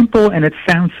simple and it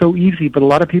sounds so easy, but a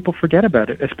lot of people forget about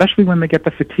it, especially when they get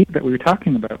the fatigue that we were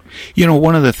talking about. You know,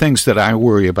 one of the things that I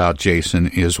worry about, Jason,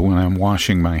 is when I'm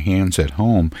washing my hands at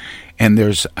home and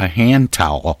there's a hand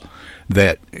towel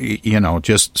that,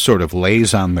 just sort of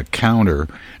lays on the counter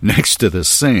next to the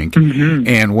sink. Mm-hmm.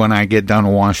 And when I get done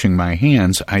washing my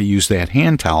hands, I use that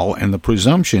hand towel. And the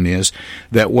presumption is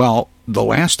that, well, the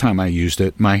last time I used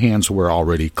it, my hands were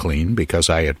already clean because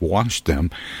I had washed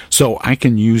them. So I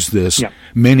can use this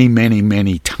many, many,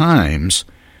 many times.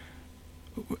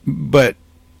 But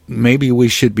maybe we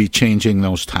should be changing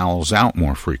those towels out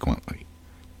more frequently.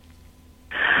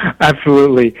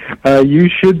 Absolutely. You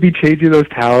should be changing those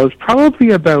towels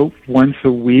probably about once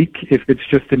a week if it's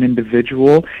just an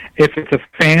individual. If it's a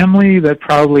family, that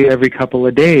probably every couple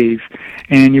of days.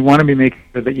 And you want to be making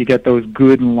sure that you get those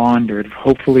good and laundered,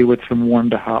 hopefully with some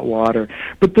warm to hot water.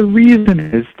 But the reason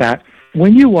is that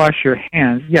when you wash your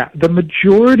hands, the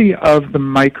majority of the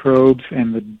microbes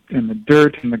and the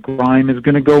dirt and the grime is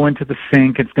going to go into the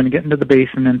sink. It's going to get into the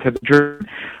basin, into the dirt,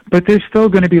 but there's still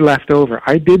going to be left over.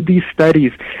 I did these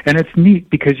studies, and it's neat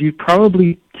because you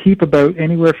probably keep about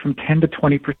anywhere from 10 to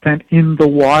 20% in the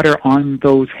water on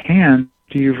those hands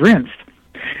after you've rinsed.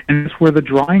 And that's where the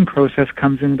drying process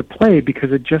comes into play,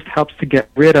 because it just helps to get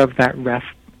rid of that rest,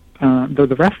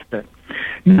 the rest of it.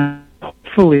 Now,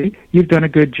 hopefully you've done a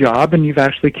good job and you've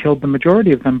actually killed the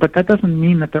majority of them, but that doesn't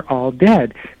mean that they're all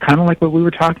dead. Kind of like what we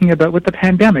were talking about with the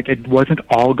pandemic. It wasn't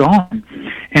all gone.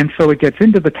 And so it gets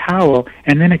into the towel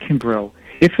and then it can grow.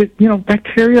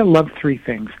 Bacteria love three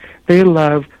things. They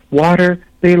love water,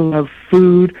 they love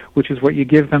food, which is what you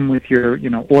give them with your,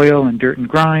 oil and dirt and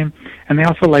grime, and they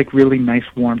also like really nice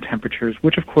warm temperatures,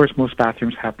 which of course most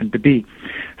bathrooms happen to be.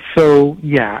 So,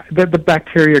 the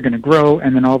bacteria are going to grow,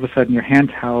 and then all of a sudden your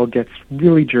hand towel gets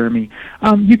really germy.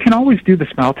 You can always do the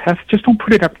smell test. Just don't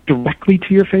put it up directly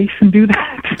to your face and do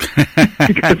that.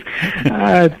 Because,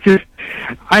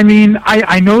 I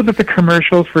know that the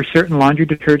commercials for certain laundry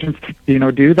detergents,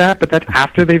 do that, but that's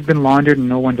after they've been laundered and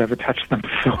no one's ever touched them.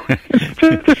 So,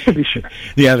 just to be sure.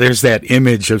 Yeah, there's that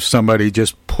image of somebody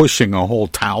just pushing a whole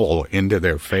towel into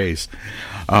their face.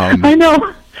 I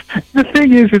know. The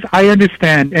thing is I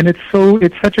understand, and it's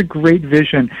such a great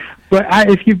vision. But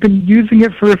if you've been using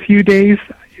it for a few days,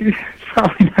 it's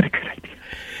probably not a good idea.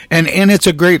 And it's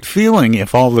a great feeling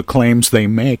if all the claims they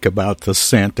make about the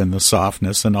scent and the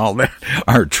softness and all that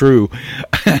are true.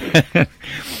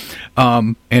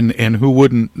 And who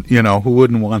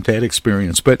wouldn't want that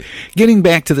experience? But getting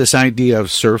back to this idea of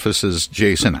surfaces,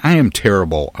 Jason, I am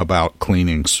terrible about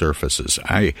cleaning surfaces.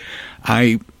 I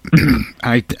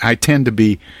tend to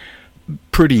be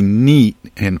pretty neat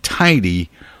and tidy,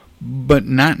 but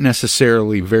not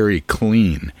necessarily very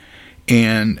clean.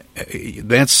 And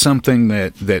that's something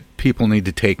that people need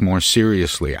to take more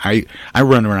seriously. I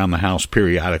run around the house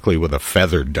periodically with a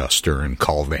feather duster and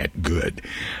call that good.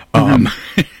 But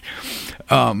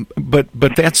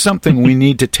that's something we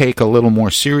need to take a little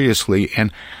more seriously.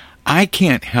 And I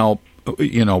can't help,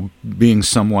 being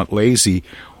somewhat lazy,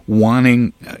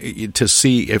 wanting to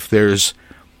see if there's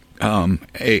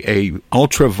a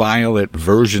ultraviolet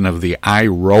version of the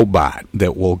iRobot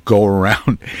that will go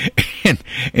around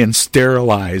and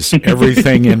sterilize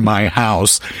everything in my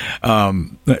house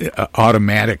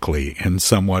automatically and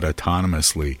somewhat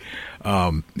autonomously.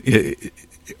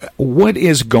 What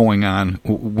is going on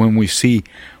when we see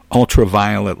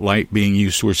ultraviolet light being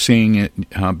used? We're seeing it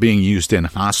being used in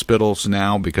hospitals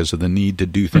now because of the need to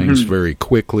do things very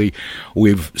quickly.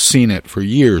 We've seen it for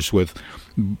years with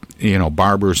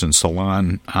barbers and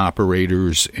salon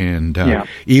operators and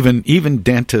even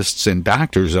dentists and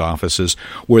doctors' offices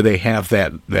where they have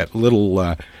that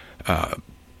little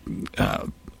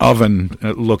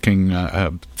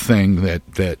oven-looking thing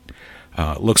that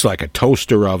looks like a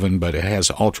toaster oven, but it has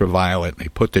ultraviolet. They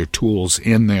put their tools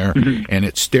in there, and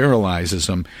it sterilizes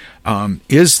them.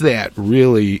 Is that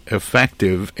really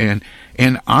effective? And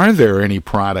are there any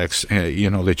products,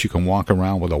 that you can walk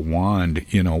around with a wand,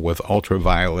 with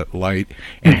ultraviolet light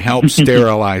and help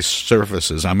sterilize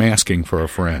surfaces? I'm asking for a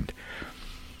friend.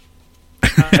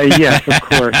 Yes, of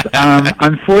course.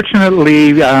 Unfortunately,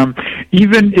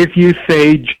 even if you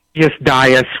say Genius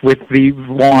Dias with the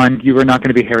wand, you are not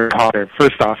going to be Harry Potter,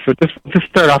 first off. So just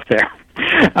start off there.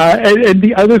 And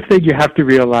the other thing you have to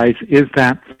realize is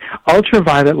that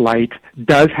ultraviolet light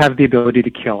does have the ability to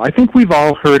kill. I think we've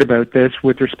all heard about this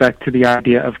with respect to the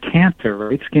idea of cancer,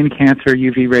 right? Skin cancer,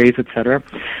 UV rays, etc.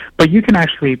 But you can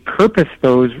actually purpose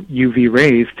those UV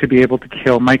rays to be able to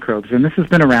kill microbes. And this has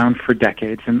been around for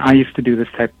decades. And I used to do this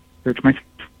type of research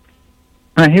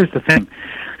myself. Here's the thing.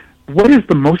 What is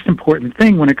the most important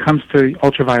thing when it comes to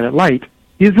ultraviolet light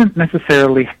isn't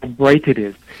necessarily how bright it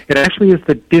is. It actually is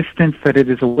the distance that it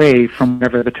is away from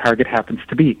wherever the target happens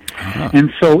to be.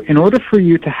 And so in order for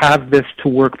you to have this to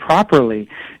work properly,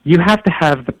 you have to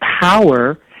have the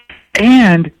power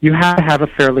and you have to have a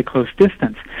fairly close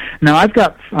distance. Now, I've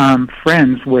got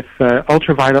friends with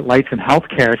ultraviolet lights in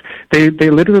healthcare. They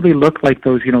literally look like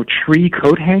those, tree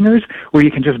coat hangers where you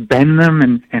can just bend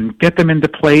them and get them into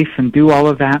place and do all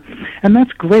of that. And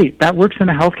that's great. That works in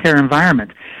a healthcare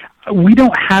environment. We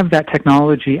don't have that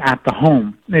technology at the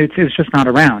home. It's just not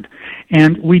around.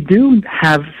 And we do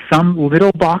have some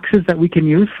little boxes that we can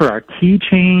use for our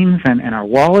keychains and our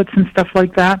wallets and stuff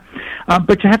like that.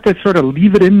 But you have to sort of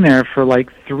leave it in there for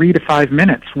like 3 to 5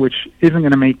 minutes, which isn't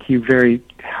going to make you very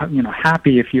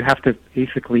happy if you have to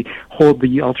basically hold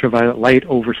the ultraviolet light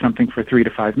over something for 3 to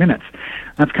 5 minutes.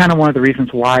 That's kind of one of the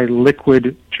reasons why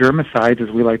liquid germicides, as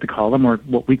we like to call them, or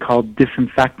what we call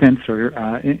disinfectants, or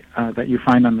that you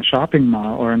find on the shopping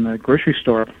mall or in the grocery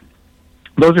store,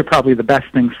 those are probably the best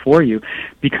things for you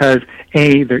because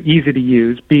A, they're easy to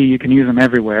use, B, you can use them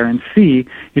everywhere, and C,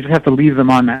 you just have to leave them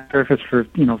on that surface for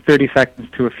 30 seconds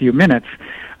to a few minutes.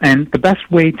 And the best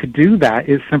way to do that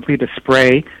is simply to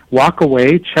spray, walk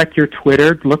away, check your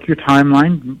Twitter, look your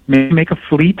timeline, maybe make a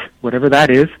fleet, whatever that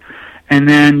is, and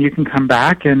then you can come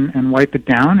back and wipe it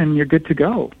down and you're good to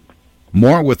go.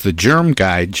 More with the germ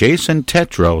guy, Jason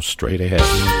Tetro, straight ahead.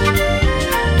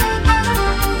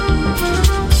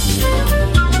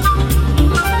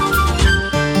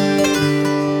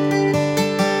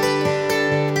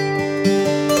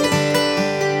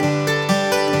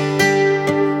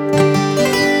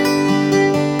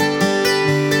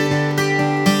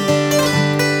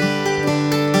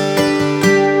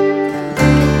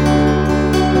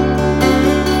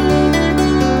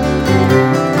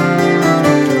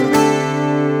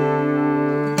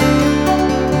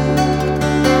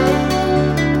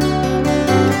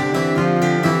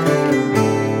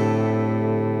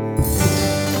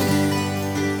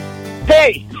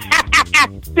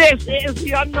 This is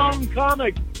the Unknown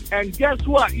Comic, and guess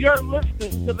what? You're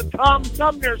listening to the Tom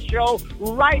Sumner Show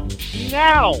right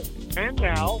now. And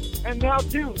now, and now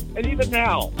too, and even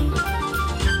now.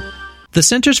 The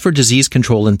Centers for Disease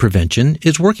Control and Prevention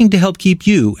is working to help keep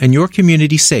you and your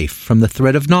community safe from the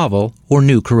threat of novel or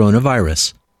new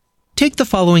coronavirus. Take the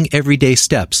following everyday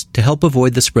steps to help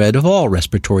avoid the spread of all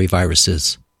respiratory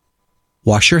viruses.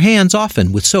 Wash your hands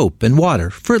often with soap and water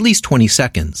for at least 20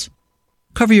 seconds.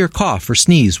 Cover your cough or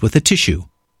sneeze with a tissue.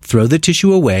 Throw the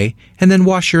tissue away and then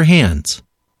wash your hands.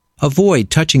 Avoid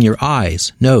touching your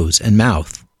eyes, nose, and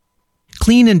mouth.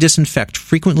 Clean and disinfect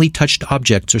frequently touched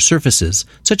objects or surfaces,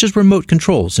 such as remote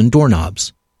controls and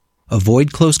doorknobs.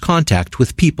 Avoid close contact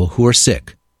with people who are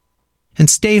sick. And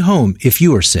stay home if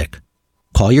you are sick.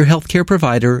 Call your healthcare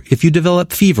provider if you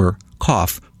develop fever,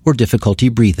 cough, or difficulty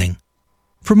breathing.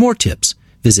 For more tips,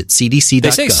 visit cdc.gov.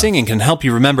 They say singing can help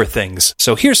you remember things,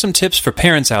 so here's some tips for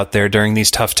parents out there during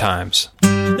these tough times.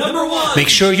 Number 1. Make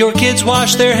sure your kids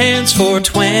wash their hands for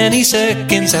 20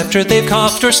 seconds after they've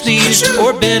coughed or sneezed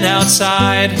or been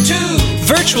outside. 2.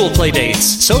 Virtual play dates.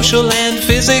 Social and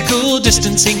physical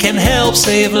distancing can help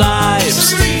save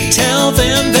lives. 3. Tell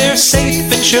them they're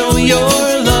safe and show your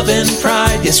love and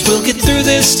pride. Yes, we'll get through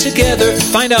this together.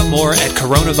 Find out more at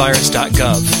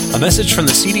coronavirus.gov. A message from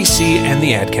the CDC and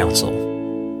the Ad Council.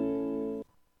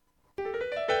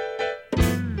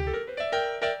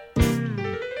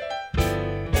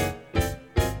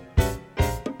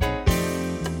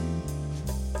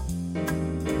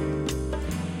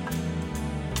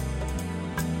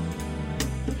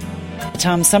 The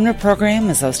Tom Sumner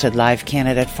program is hosted live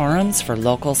candidate forums for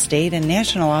local, state, and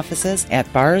national offices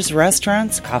at bars,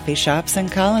 restaurants, coffee shops,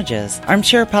 and colleges.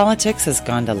 Armchair Politics has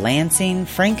gone to Lansing,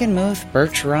 Frankenmuth,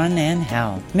 Birch Run, and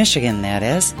Hell. Michigan, that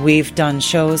is. We've done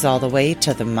shows all the way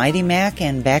to the Mighty Mac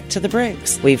and back to the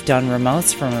Briggs. We've done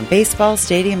remotes from a baseball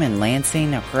stadium in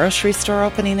Lansing, a grocery store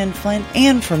opening in Flint,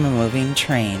 and from a moving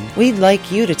train. We'd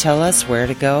like you to tell us where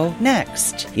to go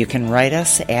next. You can write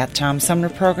us at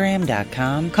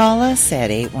TomSumnerProgram.com, call us at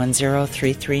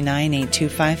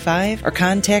 810-339-8255, or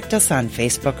contact us on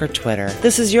Facebook or Twitter.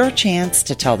 This is your chance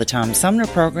to tell the Tom Sumner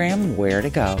program where to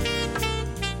go.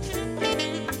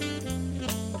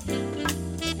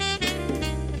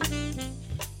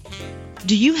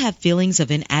 Do you have feelings of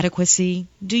inadequacy?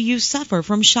 Do you suffer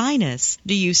from shyness?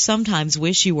 Do you sometimes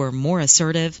wish you were more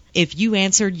assertive? If you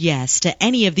answered yes to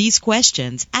any of these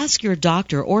questions, ask your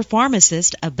doctor or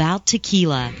pharmacist about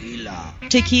tequila.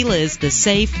 Tequila is the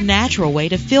safe, natural way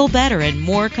to feel better and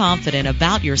more confident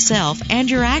about yourself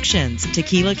and your actions.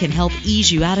 Tequila can help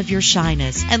ease you out of your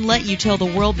shyness and let you tell the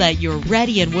world that you're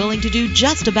ready and willing to do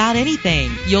just about anything.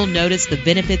 You'll notice the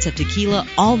benefits of tequila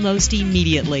almost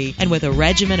immediately, and with a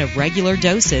regimen of regular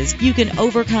doses, you can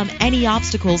overcome any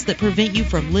obstacles that prevent you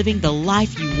from living the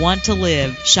life you want to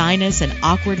live. Shyness and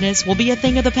awkwardness will be a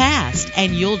thing of the past,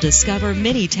 and you'll discover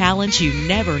many talents you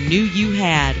never knew you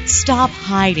had. Stop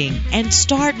hiding and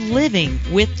start living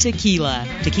with tequila.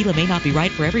 Tequila may not be right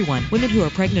for everyone. Women who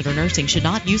are pregnant or nursing should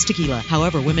not use tequila.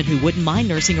 However, women who wouldn't mind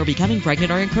nursing or becoming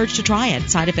pregnant are encouraged to try it.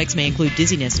 Side effects may include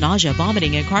dizziness, nausea,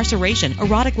 vomiting, incarceration,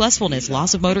 erotic lustfulness,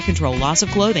 loss of motor control, loss of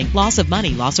clothing, loss of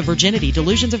money, loss of virginity,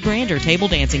 delusions of grandeur, table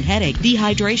dancing, headache,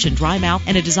 dehydration, dry mouth,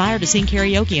 and a desire to sing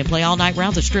karaoke and play all-night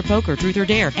rounds of strip poker, truth or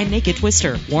dare, and naked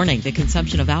twister. Warning, the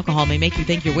consumption of alcohol may make you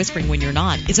think you're whispering when you're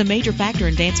not. It's a major factor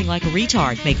in dancing like a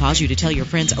retard. May cause you to tell your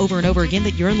friends over and over again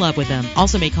that you're in love with them.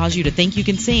 Also may cause you to think you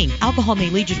can sing. Alcohol may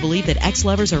lead you to believe that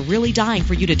ex-lovers are really dying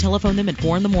for you to telephone them at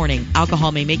 4 in the morning.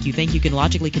 Alcohol may make you think you can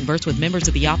logically converse with members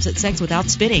of the opposite sex without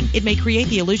spitting. It may create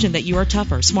the illusion that you are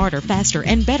tougher, smarter, faster,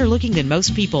 and better looking than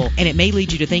most people. And it may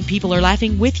lead you to think people are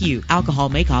laughing with you. Alcohol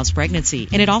may cause pregnancy,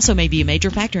 and it also may be a major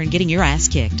factor in getting your ass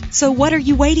kicked. So what are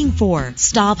you waiting for?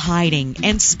 Stop hiding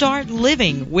and start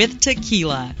living with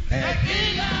tequila.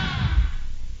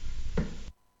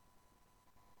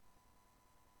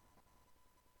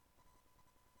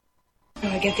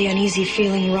 I get the uneasy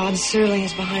feeling Rod Serling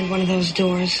is behind one of those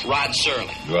doors. Rod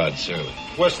Serling. Rod Serling.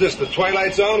 What's this, the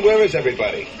Twilight Zone? Where is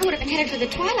everybody? I would have been headed for the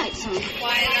Twilight Zone.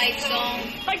 Twilight Zone?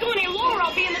 If I go any lower,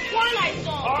 I'll be in the Twilight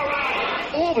Zone. All right.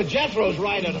 Oh, but Jethro's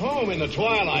right at home in the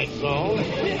Twilight Zone.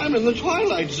 I'm in the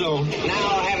Twilight Zone.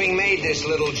 Now, having made this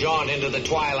little jaunt into the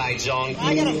Twilight Zone,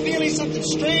 I got a feeling something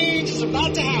strange is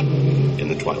about to happen in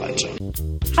the Twilight Zone.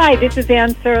 Hi, this is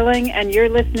Ann Serling, and you're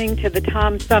listening to the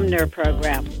Tom Sumner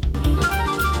program.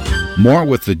 More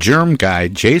with the germ guy,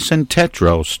 Jason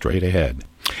Tetro, straight ahead.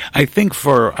 I think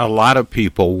for a lot of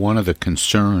people, one of the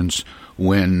concerns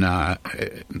when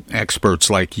experts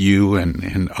like you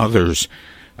and others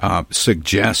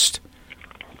suggest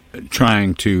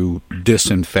trying to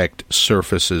disinfect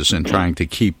surfaces and trying to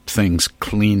keep things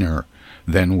cleaner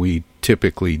than we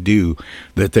typically do,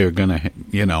 that they're going to,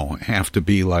 have to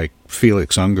be like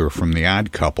Felix Unger from The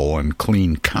Odd Couple and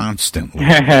clean constantly,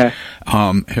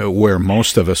 where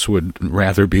most of us would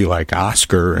rather be like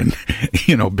Oscar and,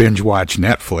 binge watch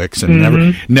Netflix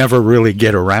and never really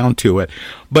get around to it.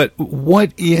 But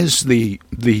what is the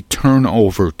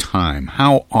turnover time?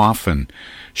 How often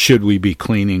should we be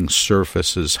cleaning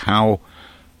surfaces? How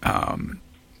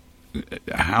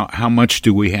how much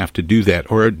do we have to do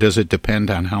that, or does it depend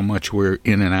on how much we're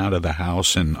in and out of the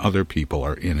house and other people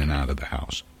are in and out of the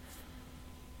house?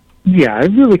 Yeah,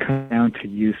 it really comes down to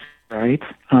use, right?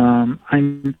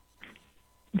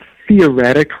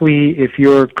 Theoretically, if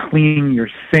you're cleaning your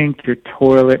sink, your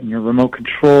toilet, and your remote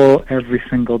control every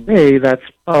single day, that's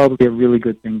probably a really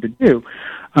good thing to do.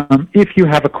 If you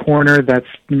have a corner that's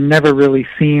never really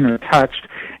seen or touched,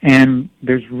 and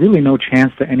there's really no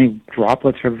chance that any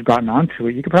droplets have gotten onto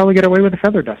it, you could probably get away with a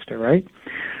feather duster, right?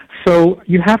 So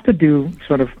you have to do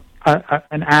sort of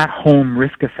an at-home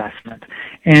risk assessment.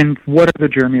 And what are the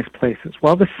germiest places?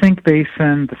 Well, the sink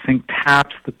basin, the sink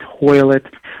taps, the toilet,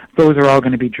 those are all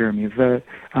going to be germy.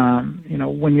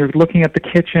 When you're looking at the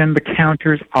kitchen, the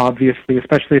counters, obviously,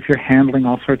 especially if you're handling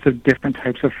all sorts of different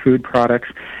types of food products.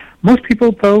 Most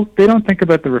people, though, they don't think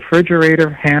about the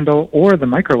refrigerator handle or the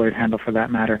microwave handle for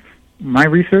that matter. My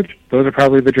research, those are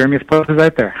probably the germiest places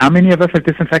out there. How many of us have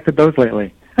disinfected those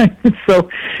lately? So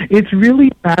it's really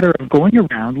a matter of going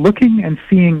around, looking and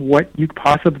seeing what you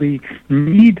possibly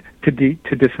need to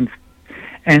disinfect,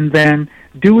 and then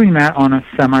doing that on a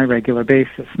semi-regular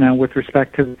basis. Now, with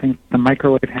respect to the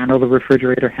microwave handle, the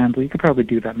refrigerator handle, you could probably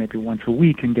do that maybe once a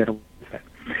week and get away with it.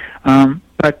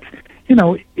 But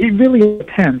it really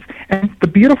depends. And the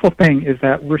beautiful thing is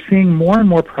that we're seeing more and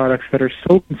more products that are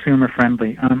so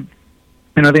consumer-friendly.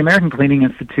 The American Cleaning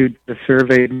Institute did a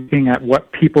survey looking at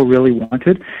what people really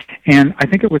wanted, and I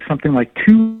think it was something like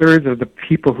 2/3 of the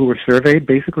people who were surveyed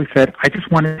basically said, I just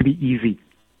want it to be easy.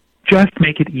 Just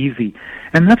make it easy.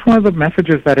 And that's one of the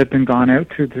messages that have been gone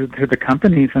out to the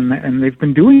companies, and they've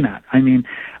been doing that. I mean,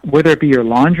 whether it be your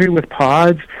laundry with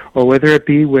pods, or whether it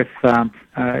be with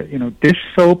dish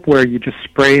soap where you just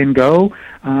spray and go,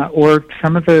 or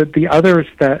some of the others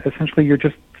that essentially you're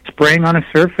just spraying on a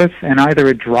surface and either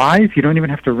it dries, you don't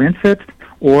even have to rinse it,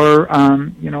 or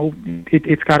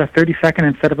it's got a 30-second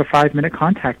instead of a 5-minute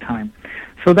contact time.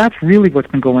 So that's really what's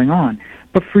been going on.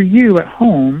 But for you at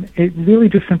home, it really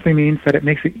just simply means that it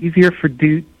makes it easier for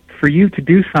you to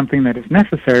do something that is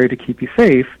necessary to keep you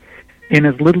safe in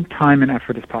as little time and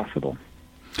effort as possible.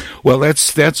 Well,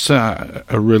 that's a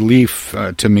relief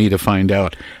to me to find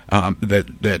out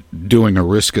that doing a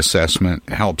risk assessment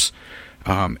helps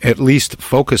at least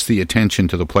focus the attention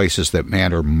to the places that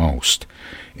matter most.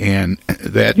 And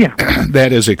that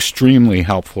is extremely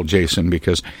helpful, Jason,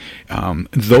 because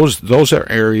those are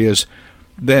areas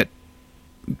that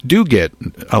do get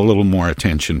a little more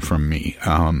attention from me.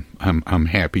 I'm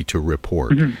happy to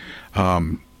report.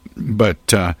 Mm-hmm.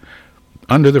 But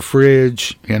under the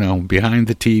fridge, behind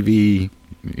the TV,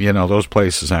 those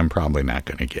places I'm probably not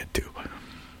going to get to.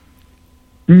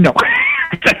 No.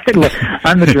 Look,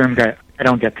 I'm the germ guy. I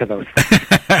don't get to those things.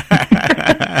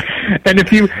 And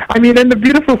and the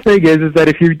beautiful thing is that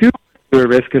if you do a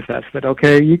risk assessment,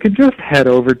 okay, you can just head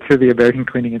over to the American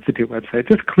Cleaning Institute website,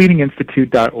 just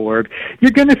cleaninginstitute.org.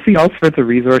 You're going to see all sorts of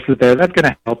resources there. That's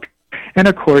going to help. And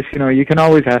of course, you can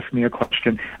always ask me a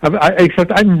question.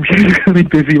 Except I'm really, really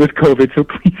busy with COVID, so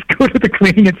please go to the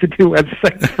Cleaning Institute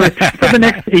website for the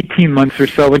next 18 months or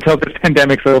so until this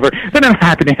pandemic's over. Then I'm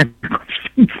happy to answer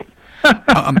questions.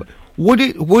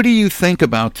 What do you think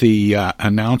about the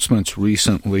announcements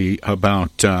recently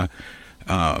about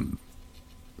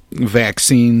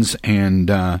vaccines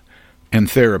and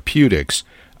therapeutics?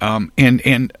 And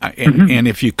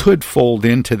if you could fold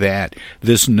into that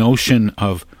this notion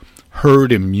of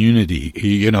herd immunity.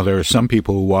 There are some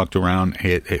people who walked around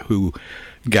who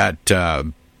got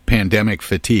pandemic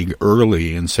fatigue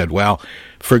early and said, well,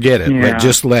 forget it. Yeah.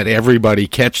 Just let everybody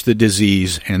catch the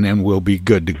disease and then we'll be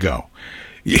good to go.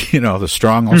 The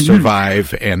strong will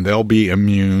survive and they'll be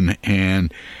immune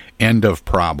and end of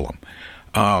problem.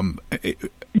 How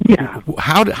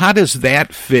does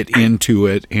that fit into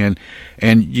it? And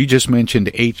you just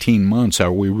mentioned 18 months.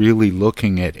 Are we really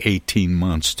looking at 18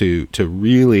 months to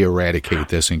really eradicate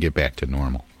this and get back to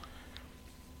normal?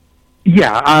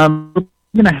 Yeah, we're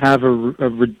going to have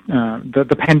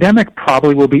the pandemic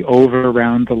probably will be over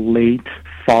around the late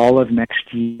fall of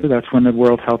next year. That's when the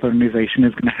World Health Organization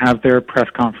is going to have their press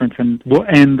conference and will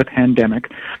end the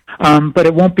pandemic. But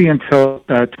it won't be until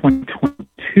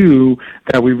 2022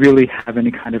 that we really have any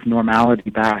kind of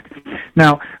normality back.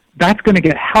 Now, that's going to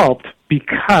get helped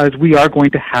because we are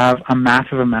going to have a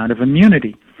massive amount of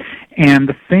immunity. And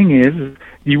the thing is,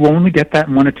 you only get that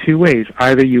in one of two ways.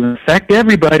 Either you infect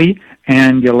everybody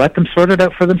and you let them sort it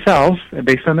out for themselves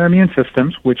based on their immune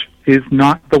systems, which is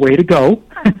not the way to go.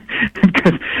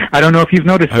 Because I don't know if you've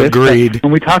noticed this. Agreed.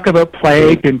 When we talk about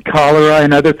plague and cholera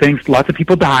and other things, lots of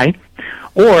people die.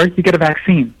 Or you get a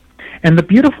vaccine. And the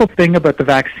beautiful thing about the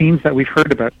vaccines that we've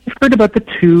heard about the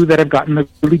two that have gotten the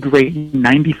really great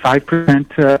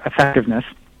 95% effectiveness.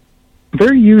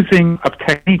 They're using a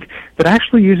technique that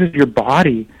actually uses your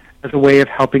body as a way of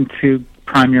helping to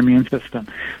prime your immune system.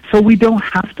 So we don't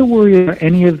have to worry about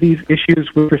any of these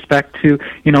issues with respect to,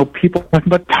 people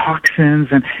talking about toxins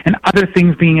and other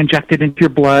things being injected into your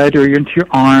blood or into your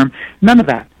arm. None of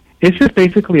that. It's just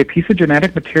basically a piece of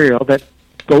genetic material that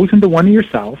goes into one of your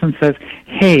cells and says,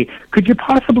 hey, could you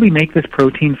possibly make this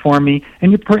protein for me?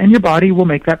 And your body will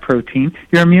make that protein.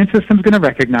 Your immune system's going to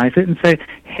recognize it and say,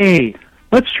 hey,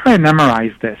 let's try and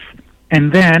memorize this.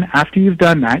 And then after you've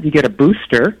done that, you get a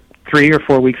booster 3 or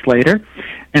 4 weeks later,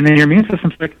 and then your immune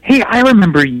system's like, hey, I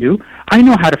remember you. I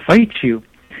know how to fight you.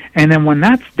 And then when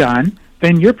that's done,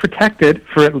 then you're protected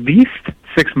for at least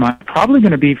 6 months, probably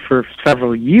going to be for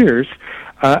several years,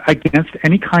 against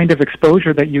any kind of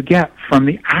exposure that you get from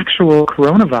the actual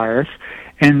coronavirus.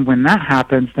 And when that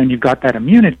happens, then you've got that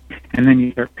immunity, and then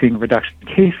you start seeing a reduction in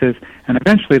cases, and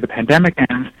eventually the pandemic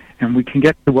ends, and we can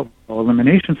get to what we call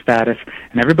elimination status.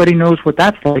 And everybody knows what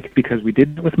that's like because we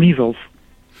did it with measles.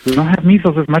 We don't have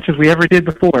measles as much as we ever did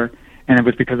before, and it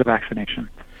was because of vaccination.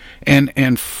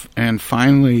 And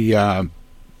finally,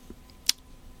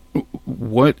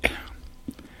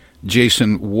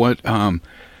 Jason,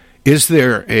 is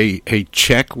there a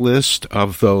checklist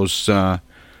of those? I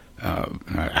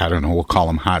don't know. We'll call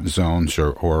them hot zones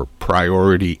or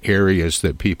priority areas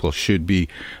that people should be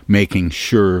making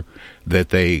sure that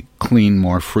they clean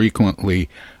more frequently.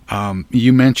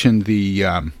 You mentioned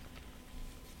the.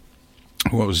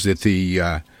 What was it?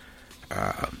 The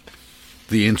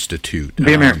Institute,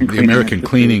 the American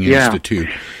Cleaning Institute.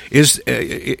 Is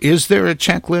there a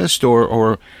checklist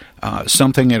or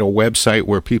something at a website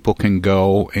where people can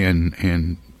go and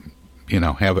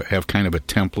have kind of a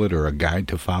template or a guide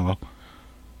to follow?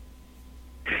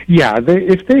 Yeah,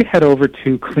 if they head over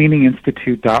to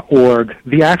cleaninginstitute.org,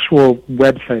 the actual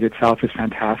website itself is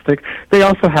fantastic. They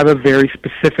also have a very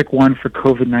specific one for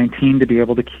COVID-19 to be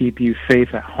able to keep you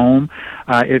safe at home.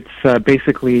 It's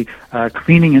basically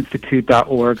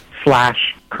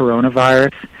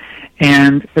cleaninginstitute.org/coronavirus.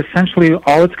 And essentially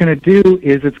all it's going to do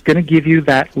is it's going to give you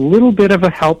that little bit of a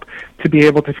help to be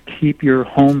able to keep your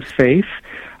home safe.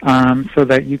 So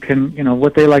that you can,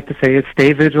 what they like to say is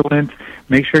stay vigilant,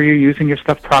 make sure you're using your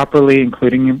stuff properly,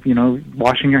 including,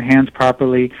 washing your hands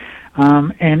properly.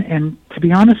 And to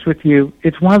be honest with you,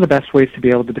 it's one of the best ways to be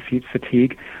able to defeat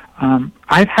fatigue.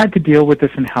 I've had to deal with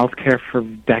this in healthcare for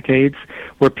decades,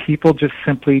 where people just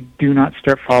simply do not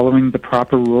start following the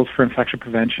proper rules for infection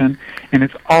prevention, and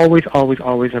it's always, always,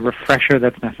 always a refresher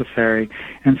that's necessary.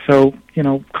 And so,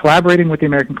 collaborating with the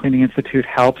American Cleaning Institute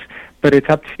helps, but it's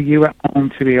up to you at home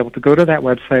to be able to go to that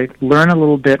website, learn a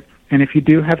little bit, and if you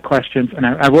do have questions, and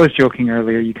I was joking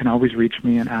earlier, you can always reach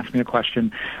me and ask me a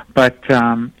question, but,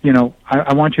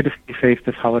 I want you to stay safe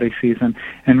this holiday season,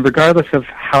 and regardless of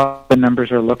how the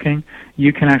numbers are looking,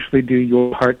 you can actually do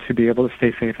your part to be able to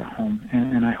stay safe at home,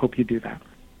 and I hope you do that.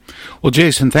 Well,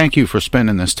 Jason, thank you for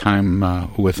spending this time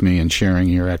with me and sharing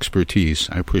your expertise.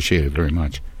 I appreciate it very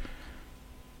much.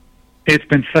 It's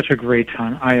been such a great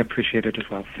time. I appreciate it as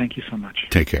well. Thank you so much.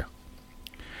 Take care.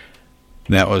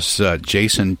 That was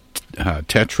Jason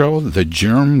Tetro, the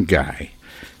germ guy,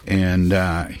 and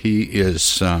he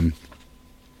is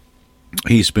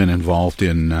he's been involved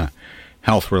in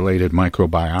health-related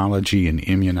microbiology and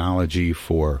immunology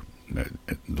for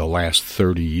the last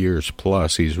 30 years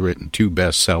plus. He's written 2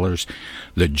 bestsellers,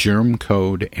 The Germ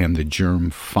Code and The Germ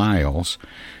Files.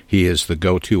 He is the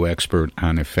go-to expert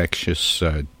on infectious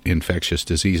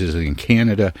diseases in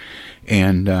Canada,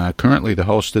 and currently the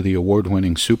host of the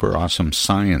award-winning Super Awesome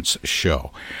Science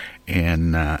Show.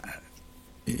 And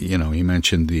he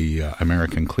mentioned the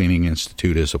American Cleaning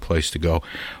Institute as a place to go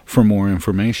for more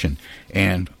information.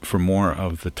 And for more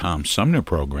of the Tom Sumner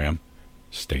program,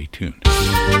 stay tuned.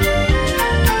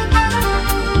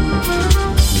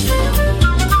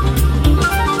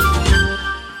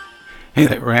 Hey,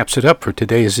 that wraps it up for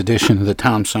today's edition of the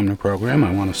Tom Sumner program.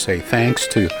 I want to say thanks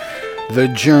to the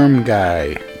germ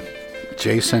guy,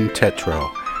 Jason Tetro.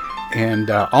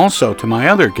 And also to my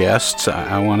other guests,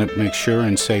 I want to make sure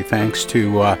and say thanks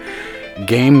to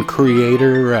game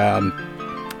creator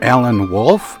Alan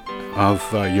Wolf of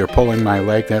You're Pulling My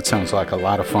Leg. That sounds like a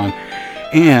lot of fun.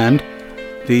 And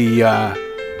the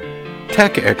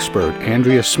tech expert,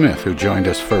 Andrea Smith, who joined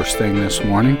us first thing this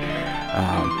morning.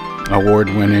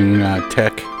 Award-winning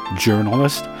tech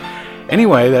journalist.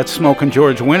 Anyway, that's Smokin'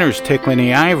 George Winters tickling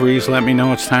the ivories. Let me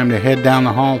know it's time to head down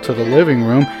the hall to the living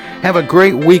room. Have a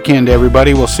great weekend,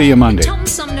 everybody. We'll see you Monday. Tom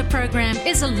Sumner program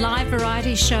is a live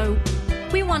variety show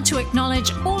We want to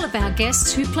acknowledge all of our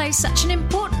guests who play such an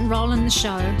important role in the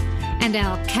show, and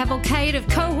our cavalcade of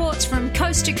cohorts from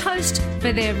coast to coast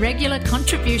for their regular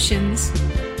contributions.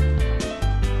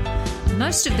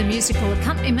 Most of the musical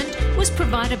accompaniment was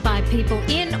provided by people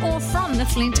in or from the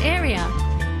Flint area.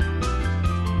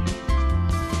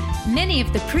 Many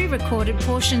of the pre-recorded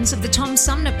portions of the Tom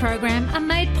Sumner program are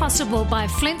made possible by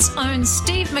Flint's own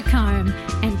Steve McComb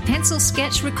and Pencil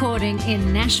Sketch Recording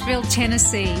in Nashville,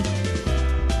 Tennessee.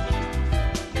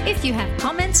 If you have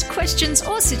comments, questions,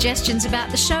 or suggestions about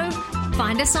the show,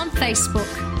 find us on Facebook.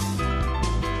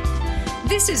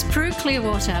 This is Prue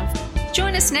Clearwater.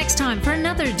 Join us next time for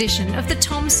another edition of the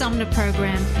Tom Sumner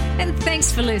program, and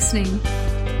thanks for listening.